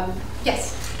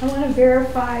 Yes? I want to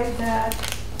verify that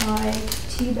my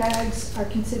tea bags are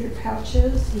considered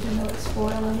pouches, even though it's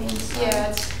foil on the inside. Yeah,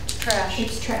 it's trash.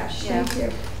 It's trash, Yeah. thank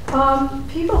you.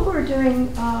 People who are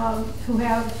doing, who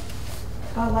have,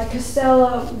 like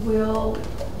Castella will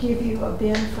give you a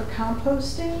bin for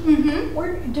composting. Mm-hmm.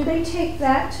 Where, do they take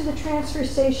that to the transfer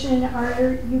station?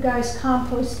 Are you guys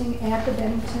composting at the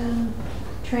Bennington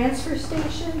transfer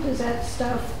station? Does that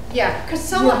stuff? Yeah, do you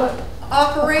Casella have a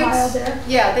operates. pile there?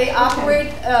 Yeah, they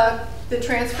operate the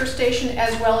transfer station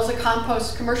as well as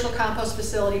a commercial compost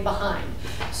facility behind.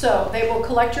 So they will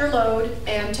collect your load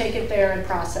and take it there and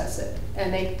process it.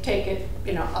 And they take it,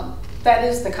 that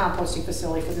is the composting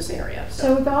facility for this area.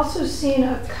 So we've also seen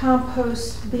a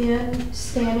compost bin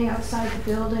standing outside the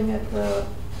building at the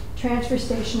transfer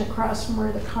station across from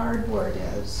where the cardboard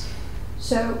is.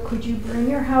 So could you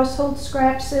bring your household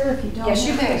scraps there if you don't Yes,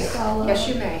 you have may. to sell Yes,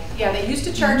 you may. Yeah, they used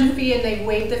to charge a fee and they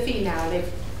waived the fee now.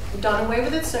 They've done away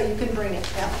with it, so you can bring it.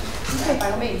 Yeah, Okay. by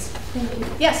all means. Thank you.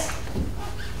 Yes.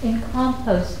 In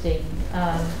composting,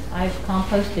 I've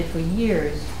composted for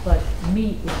years, but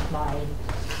meat is my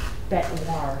bête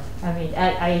noire. I mean,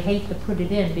 I hate to put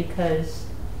it in because,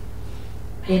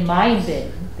 in my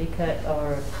bin,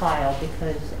 or pile,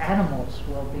 because animals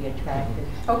will be attracted.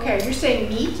 Okay, you're saying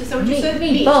meat? Is that what you Meat, said?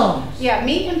 meat, bones. Yeah,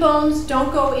 meat and bones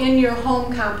don't go in your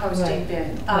home composting Right.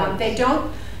 bin. Right. They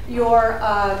don't.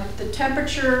 The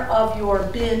temperature of your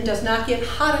bin does not get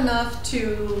hot enough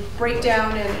to break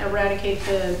down and eradicate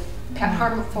the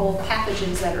harmful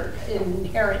pathogens that are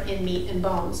inherent in meat and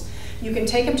bones. You can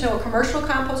take them to a commercial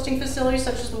composting facility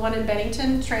such as the one in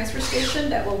Bennington transfer station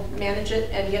that will manage it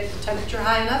and get the temperature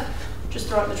high enough. Just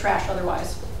throw it in the trash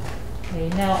otherwise. Okay,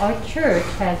 now our church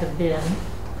has a bin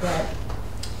that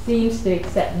seems to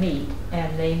accept meat,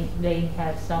 and they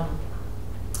have some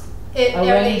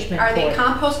arrangement Are they for it.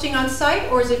 composting on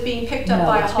site, or is it being picked up No,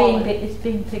 by a it's hauler? it's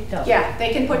being picked up. Yeah,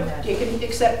 they can put, Okay. you can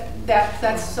accept that,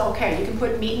 that's okay. You can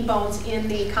put meat and bones in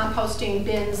the composting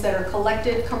bins that are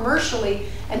collected commercially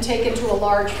and taken to a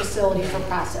large facility for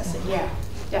processing. Yeah,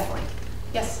 definitely.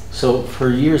 Yes? So for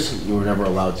years, you were never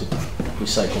allowed to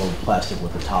recycle plastic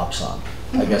with the tops on.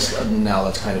 I guess now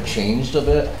that's kind of changed a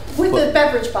bit. With but- the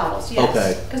beverage bottles, yes.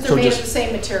 Okay, Because so they're made of just- the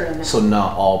same material now. So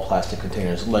not all plastic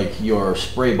containers, like your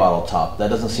spray bottle top, that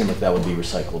doesn't seem like that would be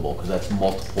recyclable because that's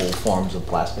multiple forms of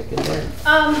plastic in there.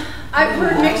 I've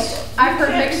heard mixed,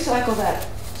 Recycle that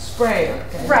spray,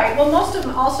 okay? right, well, most of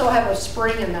them also have a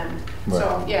spring in them, so,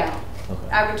 Right. yeah.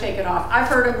 Okay. I would take it off. I've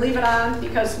heard them leave it on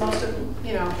because most of them,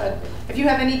 you know, but if you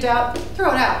have any doubt, throw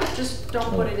it out. Just don't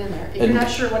put it in there if you're And-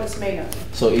 not sure what it's made of.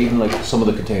 So even like some of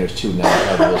the containers too now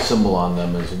have the symbol on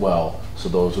them as well. So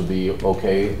those would be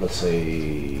okay, let's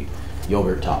say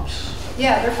yogurt tops.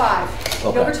 Yeah, they're 5.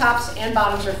 Okay. Yogurt tops and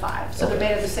bottoms are 5, so they're Okay.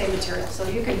 made of the same material. So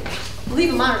you can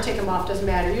leave them on or take them off, doesn't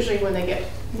matter. Usually when they get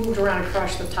moved around and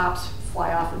crushed, the tops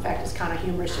fly off. In fact, it's kind of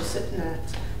humorous just sitting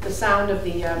the sound of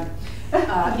the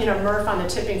you know, Murph on the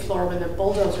tipping floor when the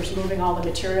bulldozer's moving all the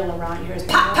material around. You hear it's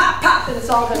pop, pop, pop, and it's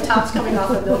all the tops coming off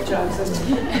the milk jugs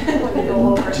and when they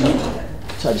roll over.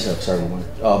 So I just have, sorry, one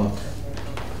more.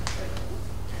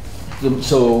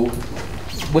 So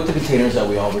with the containers that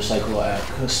we all recycle at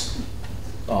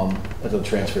the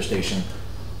transfer station,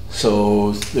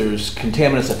 so there's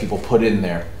contaminants that people put in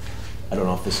there. I don't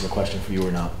know if this is a question for you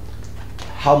or not.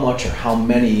 How much or how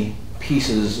many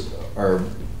pieces or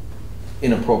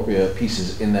inappropriate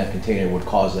pieces in that container would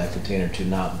cause that container to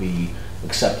not be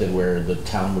accepted where the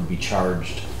town would be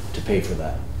charged to pay for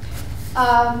that?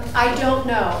 I don't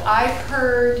know. I've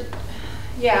heard,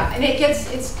 yeah, and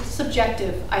it's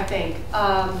subjective, I think.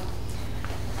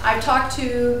 I've talked to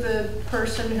the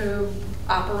person who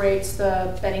operates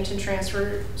the Bennington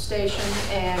transfer station,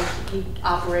 and he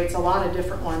operates a lot of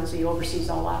different ones. He oversees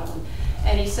a lot of them.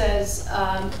 And he says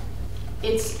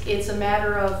it's a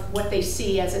matter of what they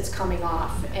see as it's coming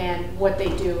off, and what they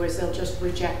do is they'll just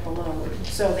reject the load.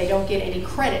 So they don't get any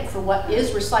credit for what is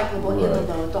recyclable in the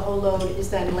load. The whole load is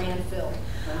then landfilled.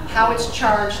 How it's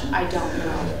charged, I don't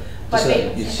know.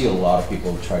 But You see a lot of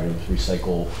people try to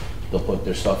recycle, they'll put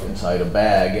their stuff inside a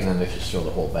bag and then they just throw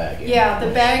the whole bag in. yeah,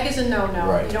 the bag is a no-no.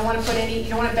 Right. You don't want to put any, you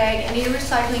don't want to bag any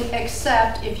recycling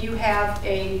except if you have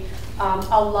a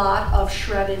lot of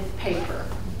shredded paper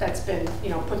that's been, you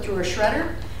know, put through a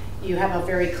shredder. You have a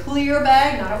very clear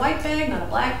bag, not a white bag, not a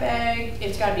black bag.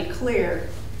 It's got to be clear.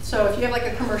 So if you have like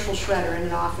a commercial shredder in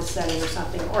an office setting or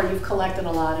something, or you've collected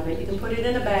a lot of it, you can put it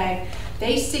in a bag.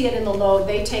 They see it in the load,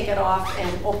 they take it off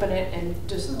and open it and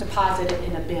just deposit it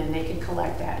in a bin. They can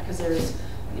collect that because there's,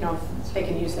 you know, they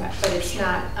can use that. But it's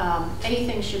not,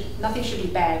 nothing should be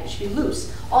bagged, it should be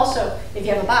loose. Also, if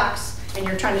you have a box and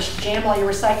you're trying to jam all your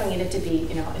recycling in it to be,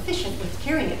 you know, efficient with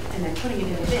carrying it and then putting it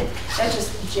in a bin, that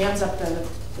just jams up the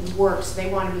works. They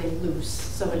want everything loose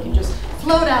so it can just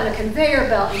flow down the conveyor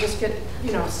belt and just get,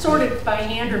 you know, sorted by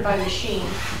hand or by machine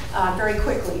very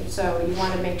quickly. So you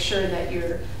want to make sure that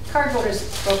your cardboard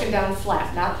is broken down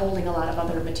flat, not holding a lot of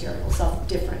other materials of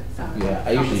different Yeah,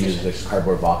 I usually use like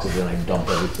cardboard boxes and I dump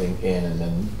everything in and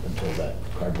then until that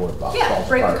cardboard box falls apart. Yeah,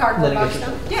 break the cardboard And then it box gets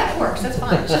down. Yeah, it works, that's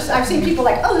fine. It's just, I've seen people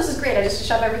like, oh, this is great, I just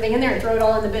shove everything in there and throw it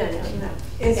all in the bin, you know.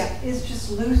 Is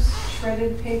just loose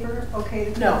shredded paper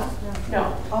okay to? No,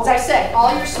 no. As I said,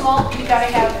 all your small, you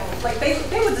gotta have, like, they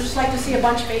would just like to see a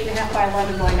bunch of 8.5 by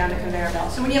 11 going down the conveyor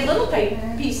belt. So when you have little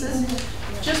pieces,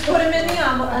 just put them in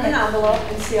an envelope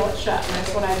and seal it shut, and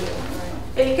that's what I do.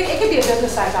 It could be a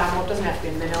business size envelope, doesn't have to be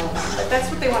a manila one, but that's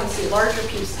what they want to see, larger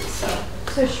pieces, so.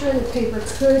 So shredded paper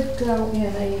could go in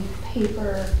a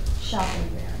paper shopping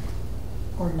bag,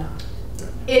 or not?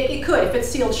 It could, if it's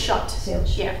sealed shut. Sealed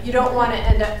shut. Yeah, you don't want to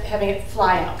end up having it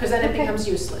fly out, because then it Okay. becomes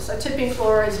useless. A tipping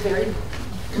floor is very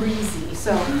greasy,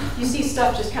 so you see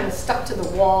stuff just kind of stuck to the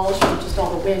walls from just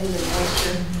all the wind and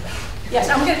moisture. Yes,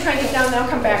 I'm going to try and get down now,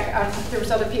 come back. There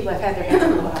was other people that have had their hands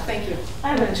in a while. Thank you. I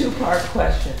have a two-part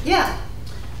question. Yeah.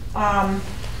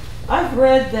 I've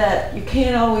read that you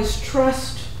can't always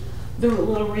trust the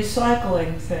little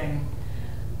recycling thing,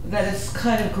 that it's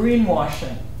kind of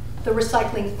greenwashing. The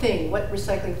recycling thing. What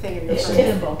recycling thing are you If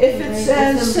referring to? it The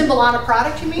says, symbol on a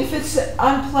product, you mean? if it's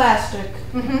on plastic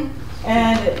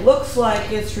and it looks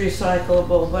like it's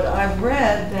recyclable, but I've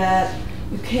read that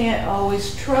you can't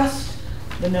always trust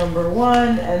the number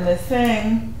one and the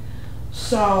thing,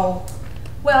 so.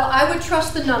 Well, I would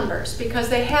trust the numbers because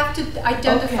they have to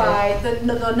identify, the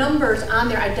numbers on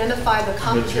there identify the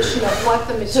composition of what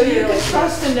the So you material can is.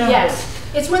 trust the numbers? Yes.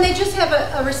 It's when they just have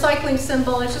a recycling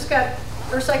symbol and it's just got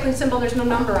recycling symbol, there's no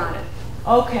number on it.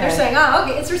 Okay. They're saying, oh,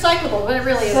 okay, it's recyclable, but it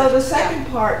really isn't. So the second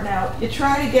part now, you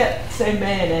try to get, say,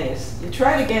 mayonnaise. You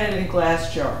try to get it in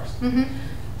glass jars. Mm-hmm.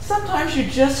 Sometimes you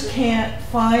just can't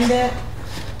find it.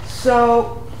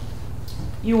 So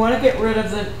you want to get rid of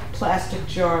the plastic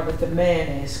jar that the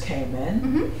mayonnaise came in.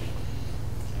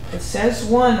 Mm-hmm. It says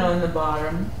 1 on the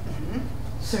bottom. Mm-hmm.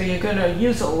 So you're going to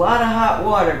use a lot of hot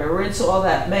water to rinse all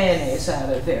that mayonnaise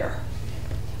out of there.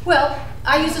 Well,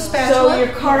 I use a spatula. So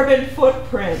your carbon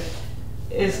footprint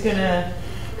is going to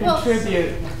Well,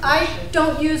 contribute. I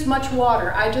don't use much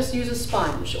water. I just use a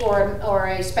sponge or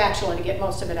a spatula to get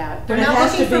most of it out. But it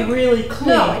has to be really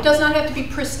clean. No, it does not have to be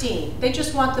pristine. They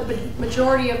just want the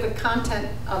majority of the content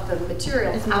of the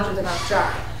material out of the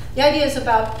jar. The idea is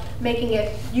about making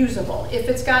it usable. If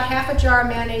it's got half a jar of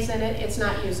mayonnaise in it, it's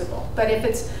not usable. But if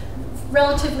it's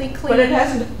relatively clean. But it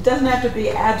doesn't have to be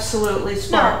absolutely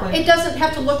sparkling. No, it doesn't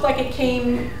have to look like it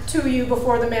came to you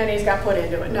before the mayonnaise got put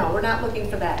into it. No, we're not looking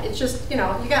for that. It's just, you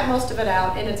know, you got most of it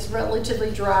out and it's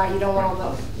relatively dry. You don't want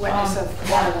all the wetness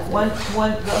of water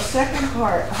left. The second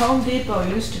part, Home Depot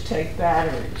used to take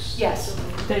batteries. Yes.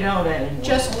 They don't anymore.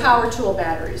 Just power tool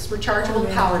batteries,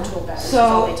 rechargeable power tool batteries.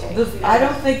 So is all they take. I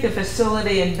don't think the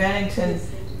facility in Bennington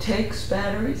takes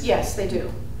batteries. Yes, they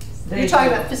do. They You're talking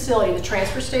do. about facility. The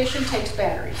transfer station takes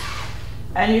batteries.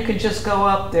 And you can just go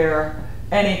up there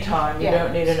anytime. You Yeah.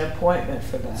 don't need an appointment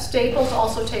for that. Staples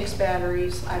also takes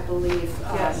batteries, I believe.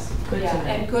 Yes. Good Yeah, to know.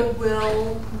 and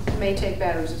Goodwill may take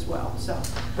batteries as well. So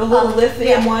The little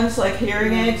lithium yeah. ones like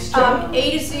hearing aids too?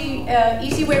 A to Z,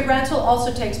 Easy Way Rental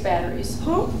also takes batteries.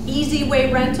 Who? Easy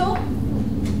Way Rental.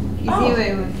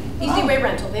 Oh. Easy Way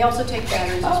Rental. They also take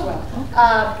batteries as well.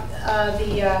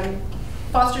 The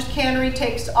Foster's Cannery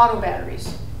takes auto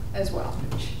batteries as well.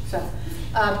 So,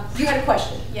 you had a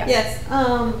question? Yeah. Yes.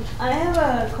 I have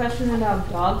a question about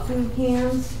dog food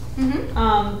cans.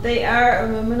 Mm-hmm. They are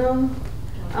aluminum.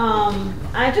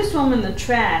 I just throw them in the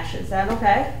trash. Is that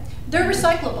okay? They're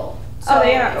recyclable. So Oh,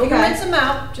 they are? if you can Okay. rinse them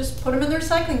out, just put them in the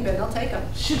recycling bin. They'll take them.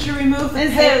 Should you remove the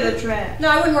Instead paper? of the trash. No,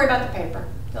 I wouldn't worry about the paper.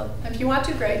 If you want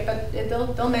to, great, but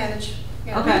they'll manage.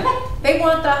 You know. Okay. They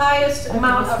want the highest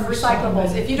amount of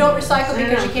recyclables. If you don't recycle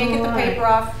because you can't get the paper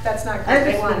off, that's not I good.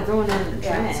 They just want been it. throwing it in the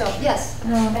Yeah. trash. So yes.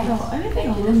 No, anything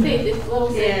Thank you. aluminum. It's little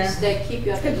things that keep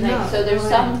you up at night. So there's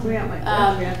some,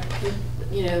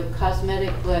 you know,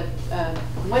 cosmetic, like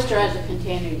moisturizer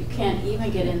container, you can't even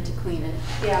get in to clean it.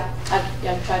 Yeah.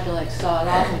 I've tried to like saw it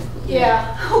off and clean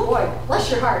Yeah. Oh boy,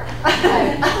 bless your heart.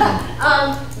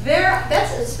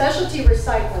 That's a specialty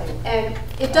recycling, and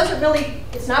it doesn't really.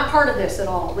 It's not part of this at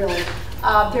all, really.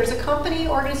 There's a company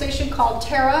organization called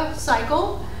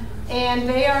TerraCycle, and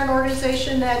they are an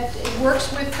organization that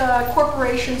works with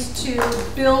corporations to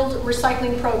build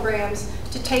recycling programs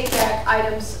to take back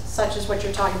items such as what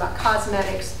you're talking about,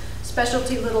 cosmetics,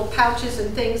 specialty little pouches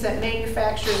and things that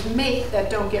manufacturers make that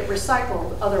don't get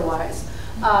recycled otherwise.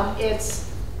 It's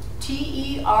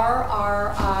TerraCycle,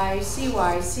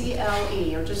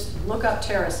 or just look up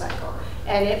TerraCycle,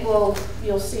 and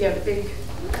you'll see a big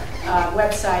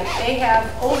website. They have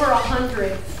over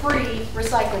 100 free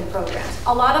recycling programs.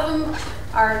 A lot of them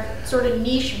are sort of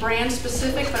niche brand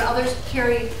specific, but others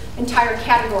carry entire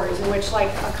categories in which, like,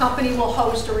 a company will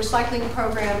host a recycling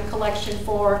program collection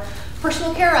for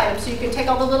personal care items, so you can take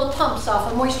all the little pumps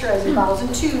off of moisturizer bottles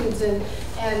and tubes and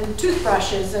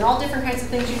toothbrushes and all different kinds of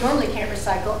things you normally can't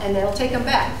recycle, and they'll take them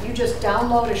back. You just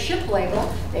download a ship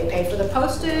label, they pay for the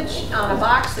postage on a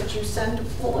box that you send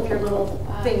full of your little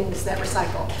things that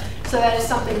recycle. So that is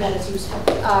something that is useful.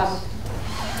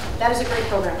 That is a great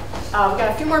program. We've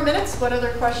got a few more minutes. What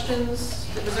other questions?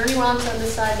 Was there anyone else on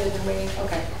this side that has been waiting?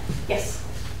 Okay. Yes.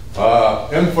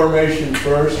 Information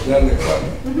first, then the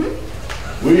question.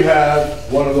 We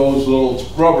have one of those little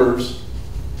scrubbers,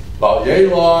 about yay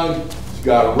long. It's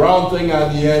got a round thing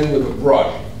on the end with a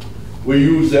brush. We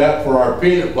use that for our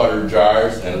peanut butter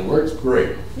jars, and it works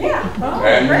great. Yeah. Oh,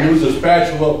 And great. we use a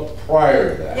spatula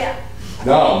prior to that. Yeah.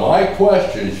 Now, my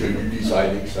question, should you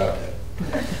decide to accept it?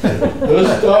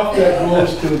 The stuff that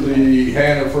goes to the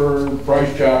Hannaford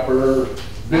Price Chopper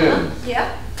bin,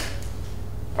 Yeah.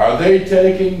 are they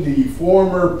taking the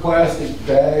former plastic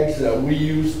bags that we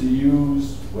used to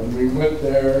use when we went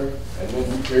there and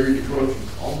then we carried the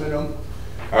groceries home in them?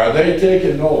 Are they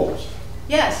taking those?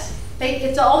 Yes.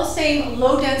 It's all the same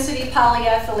low-density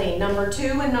polyethylene, number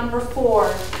 2 and number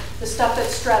 4, the stuff that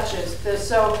stretches.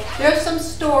 So there's some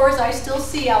stores I still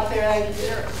see out there,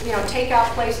 takeout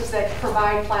places that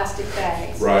provide plastic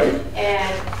bags. Right.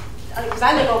 And because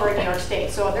I live over in New York State,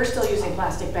 so they're still using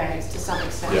plastic bags to some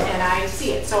extent, Yeah. and I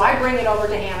see it. So I bring it over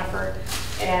to Hannaford,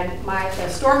 And the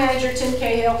store manager, Tim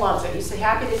Cahill, loves it. He's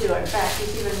happy to do it. In fact,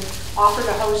 he's even offered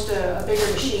to host a bigger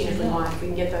machine if we want, if we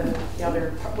can get the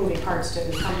other moving parts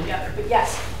to come together. But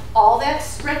yes, all that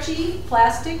stretchy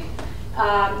plastic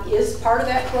is part of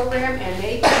that program, and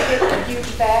they take it in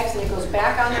huge bags, and it goes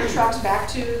back on their trucks, back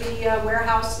to the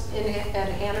warehouse at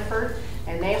Hannaford,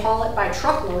 and they haul it by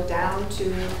truckload down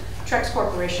to Trex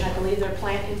Corporation, I believe their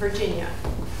plant in Virginia.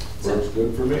 So, Works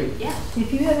good for me. Yeah.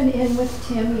 If you have an in with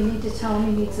Tim, you need to tell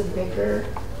him he needs a bigger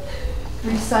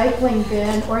recycling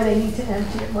bin, or they need to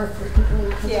empty it more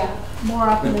frequently. Yeah. More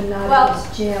often than not,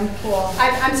 it's jammed full.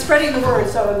 I'm spreading the word,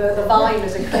 so the volume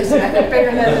is increasing. I think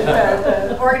bigger than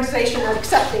the organization are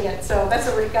accepting it, so that's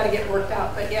what we've got to get worked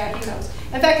out. But yeah, he knows.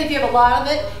 In fact, if you have a lot of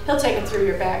it, he'll take it through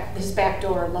his back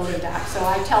door loading dock. So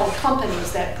I tell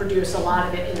companies that produce a lot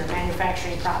of it in their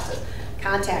manufacturing process,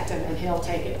 contact him and he'll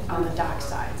take it on the dock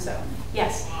side. So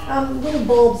yes. Little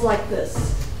bulbs like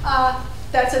this.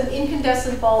 That's an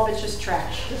incandescent bulb. It's just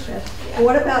trash. Yeah.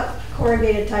 What about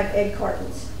corrugated type egg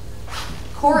cartons?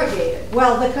 Corrugated.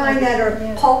 Well, the kind that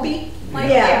are pulpy. Like,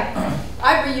 yeah.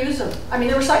 I reuse them. I mean,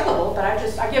 they're recyclable, but I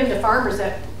give them to farmers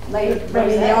that lay.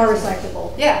 They are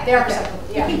recyclable. Yeah, they are recyclable.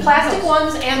 Yeah, plastic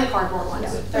ones and the cardboard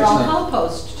ones. Yeah. They're all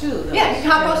compost too. Those. Yeah, you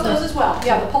can compost those as well.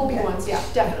 Yeah, the pulpy ones. Yeah,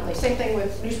 definitely. Same thing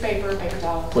with newspaper, paper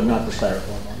towel. But not the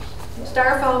styrofoam ones.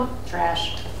 Styrofoam,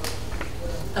 trash.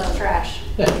 Trash.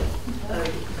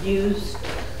 Used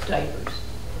diapers.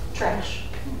 Trash.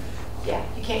 Yeah,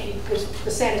 you can't.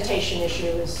 The sanitation issue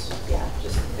is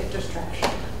they're just trash.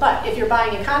 But if you're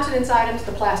buying incontinence items,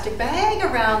 the plastic bag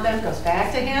around them goes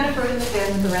back to Hannaford in the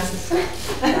bin with the rest of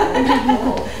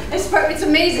the stuff. It's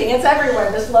amazing. It's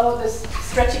everywhere. This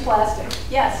stretchy plastic.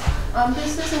 Yes.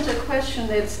 This isn't a question.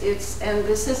 And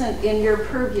this isn't in your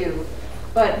purview,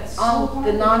 but on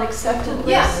the non-accepted list.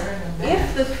 Yes.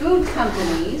 If the food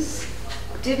companies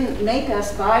didn't make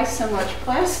us buy so much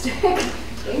plastic,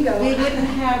 Bingo. we wouldn't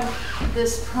have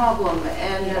this problem.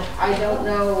 And I don't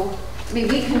know. I mean,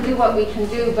 we can do what we can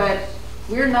do, but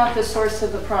we're not the source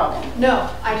of the problem. No,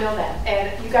 I know that.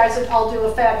 And you guys all do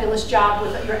a fabulous job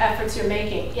with your efforts you're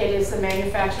making. It is the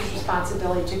manufacturer's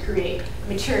responsibility to create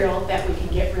material that we can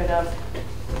get rid of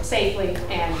safely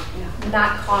and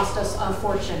not cost us a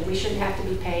fortune. We shouldn't have to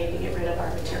be paying to get rid of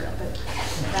our material. But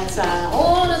that's a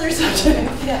whole other subject.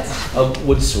 Yes.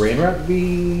 Would saran wrap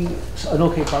be an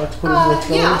okay product to put in with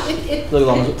those? Yeah, as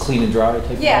long as it's clean and dry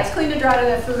type? Yeah, it's clean and dry to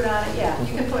have food on it. Yeah,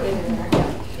 you can put it in there.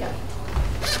 Yeah.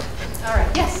 All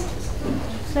right. Yes.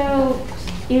 So,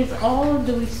 is all of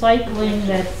the recycling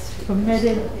that's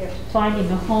permitted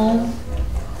finding a home?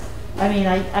 I mean,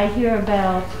 I hear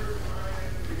about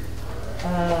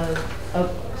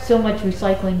so much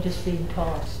recycling just being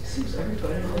tossed.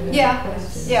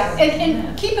 Yeah.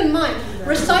 And keep in mind,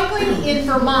 recycling in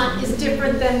Vermont is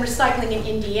different than recycling in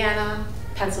Indiana,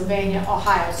 Pennsylvania,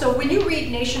 Ohio. So when you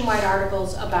read nationwide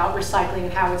articles about recycling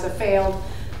and how it's a failed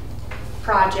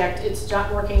project, it's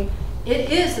not working, it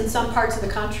is in some parts of the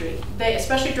country.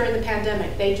 Especially during the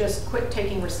pandemic, they just quit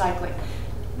taking recycling.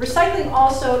 Recycling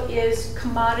also is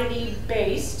commodity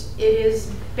based. It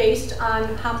is based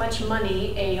on how much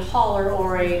money a hauler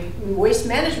or a waste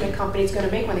management company is going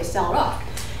to make when they sell it off.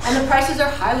 And the prices are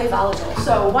highly volatile.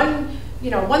 So one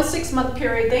 6 month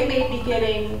period, they may be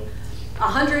getting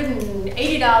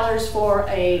 $180 for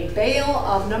a bale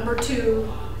of number 2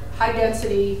 high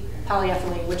density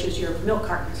polyethylene, which is your milk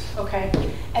cartons, okay?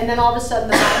 And then all of a sudden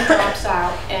the volume drops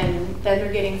out and then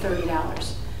they're getting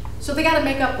 $30. So they got to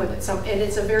make up with it. And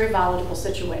it's a very volatile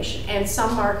situation. And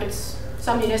some markets,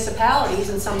 some municipalities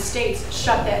in some states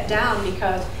shut that down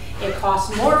because it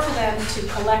costs more for them to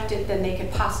collect it than they could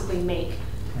possibly make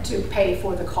to pay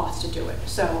for the cost to do it.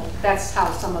 So that's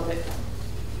how some of it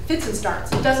fits and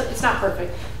starts. It's not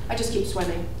perfect. I just keep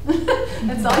swimming.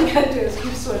 That's all you gotta do is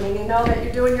keep swimming and know that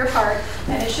you're doing your part,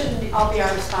 and it shouldn't all be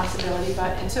our responsibility,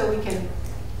 but until we can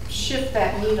shift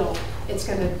that needle, it's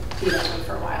gonna be that way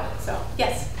for a while. So,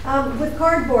 yes? With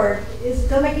cardboard,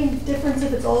 does it make any difference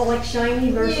if it's all like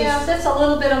shiny versus? Yeah, that's a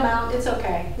little bit amount, it's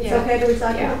okay. It's okay to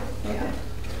recycle? Yeah.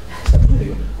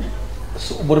 Okay.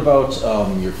 So what about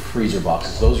your freezer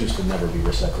boxes? Those used to never be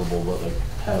recyclable, but like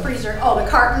have... Freezer, the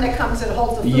carton that comes that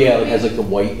holds the food. Yeah, it has like the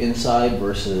white inside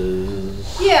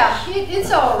versus... Yeah,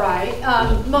 it's all right.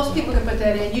 Most people can put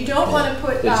that in. You don't want to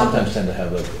put... They sometimes tend to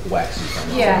have a waxy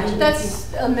kind of... Yeah,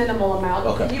 that's a minimal amount.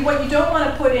 Okay. What you don't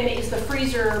want to put in is the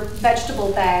freezer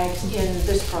vegetable bags in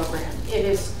this program. It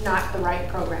is not the right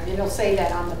program. It'll say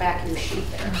that on the back of your sheet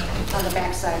there, on the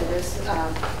back side of this.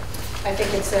 I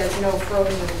think it says no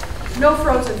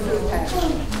frozen food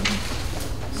packaging.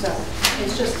 So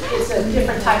it's a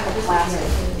different type of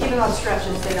plastic. Even on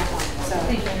stretches, they don't want it. So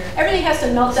everything has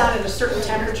to melt down at a certain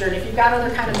temperature, and if you've got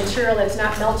other kind of material that's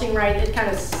not melting right, it kind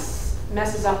of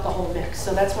messes up the whole mix.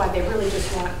 So that's why they really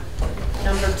just want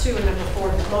number 2 and number 4,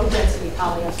 the low density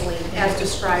polyethylene as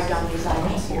described on these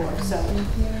items here. So,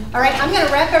 all right, I'm going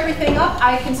to wrap everything up.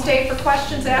 I can stay for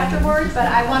questions afterwards, but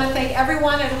I want to thank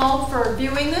everyone at home for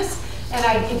viewing this, and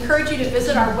I encourage you to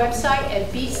visit our website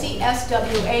at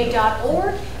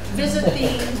bcswa.org. Visit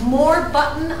the More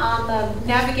button on the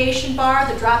navigation bar.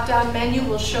 The drop-down menu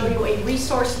will show you a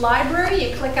resource library.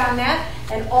 You click on that,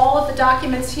 and all of the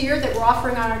documents here that we're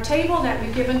offering on our table and that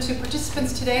we've given to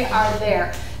participants today are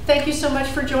there. Thank you so much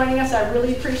for joining us. I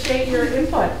really appreciate your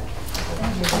input.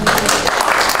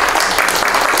 Thank you.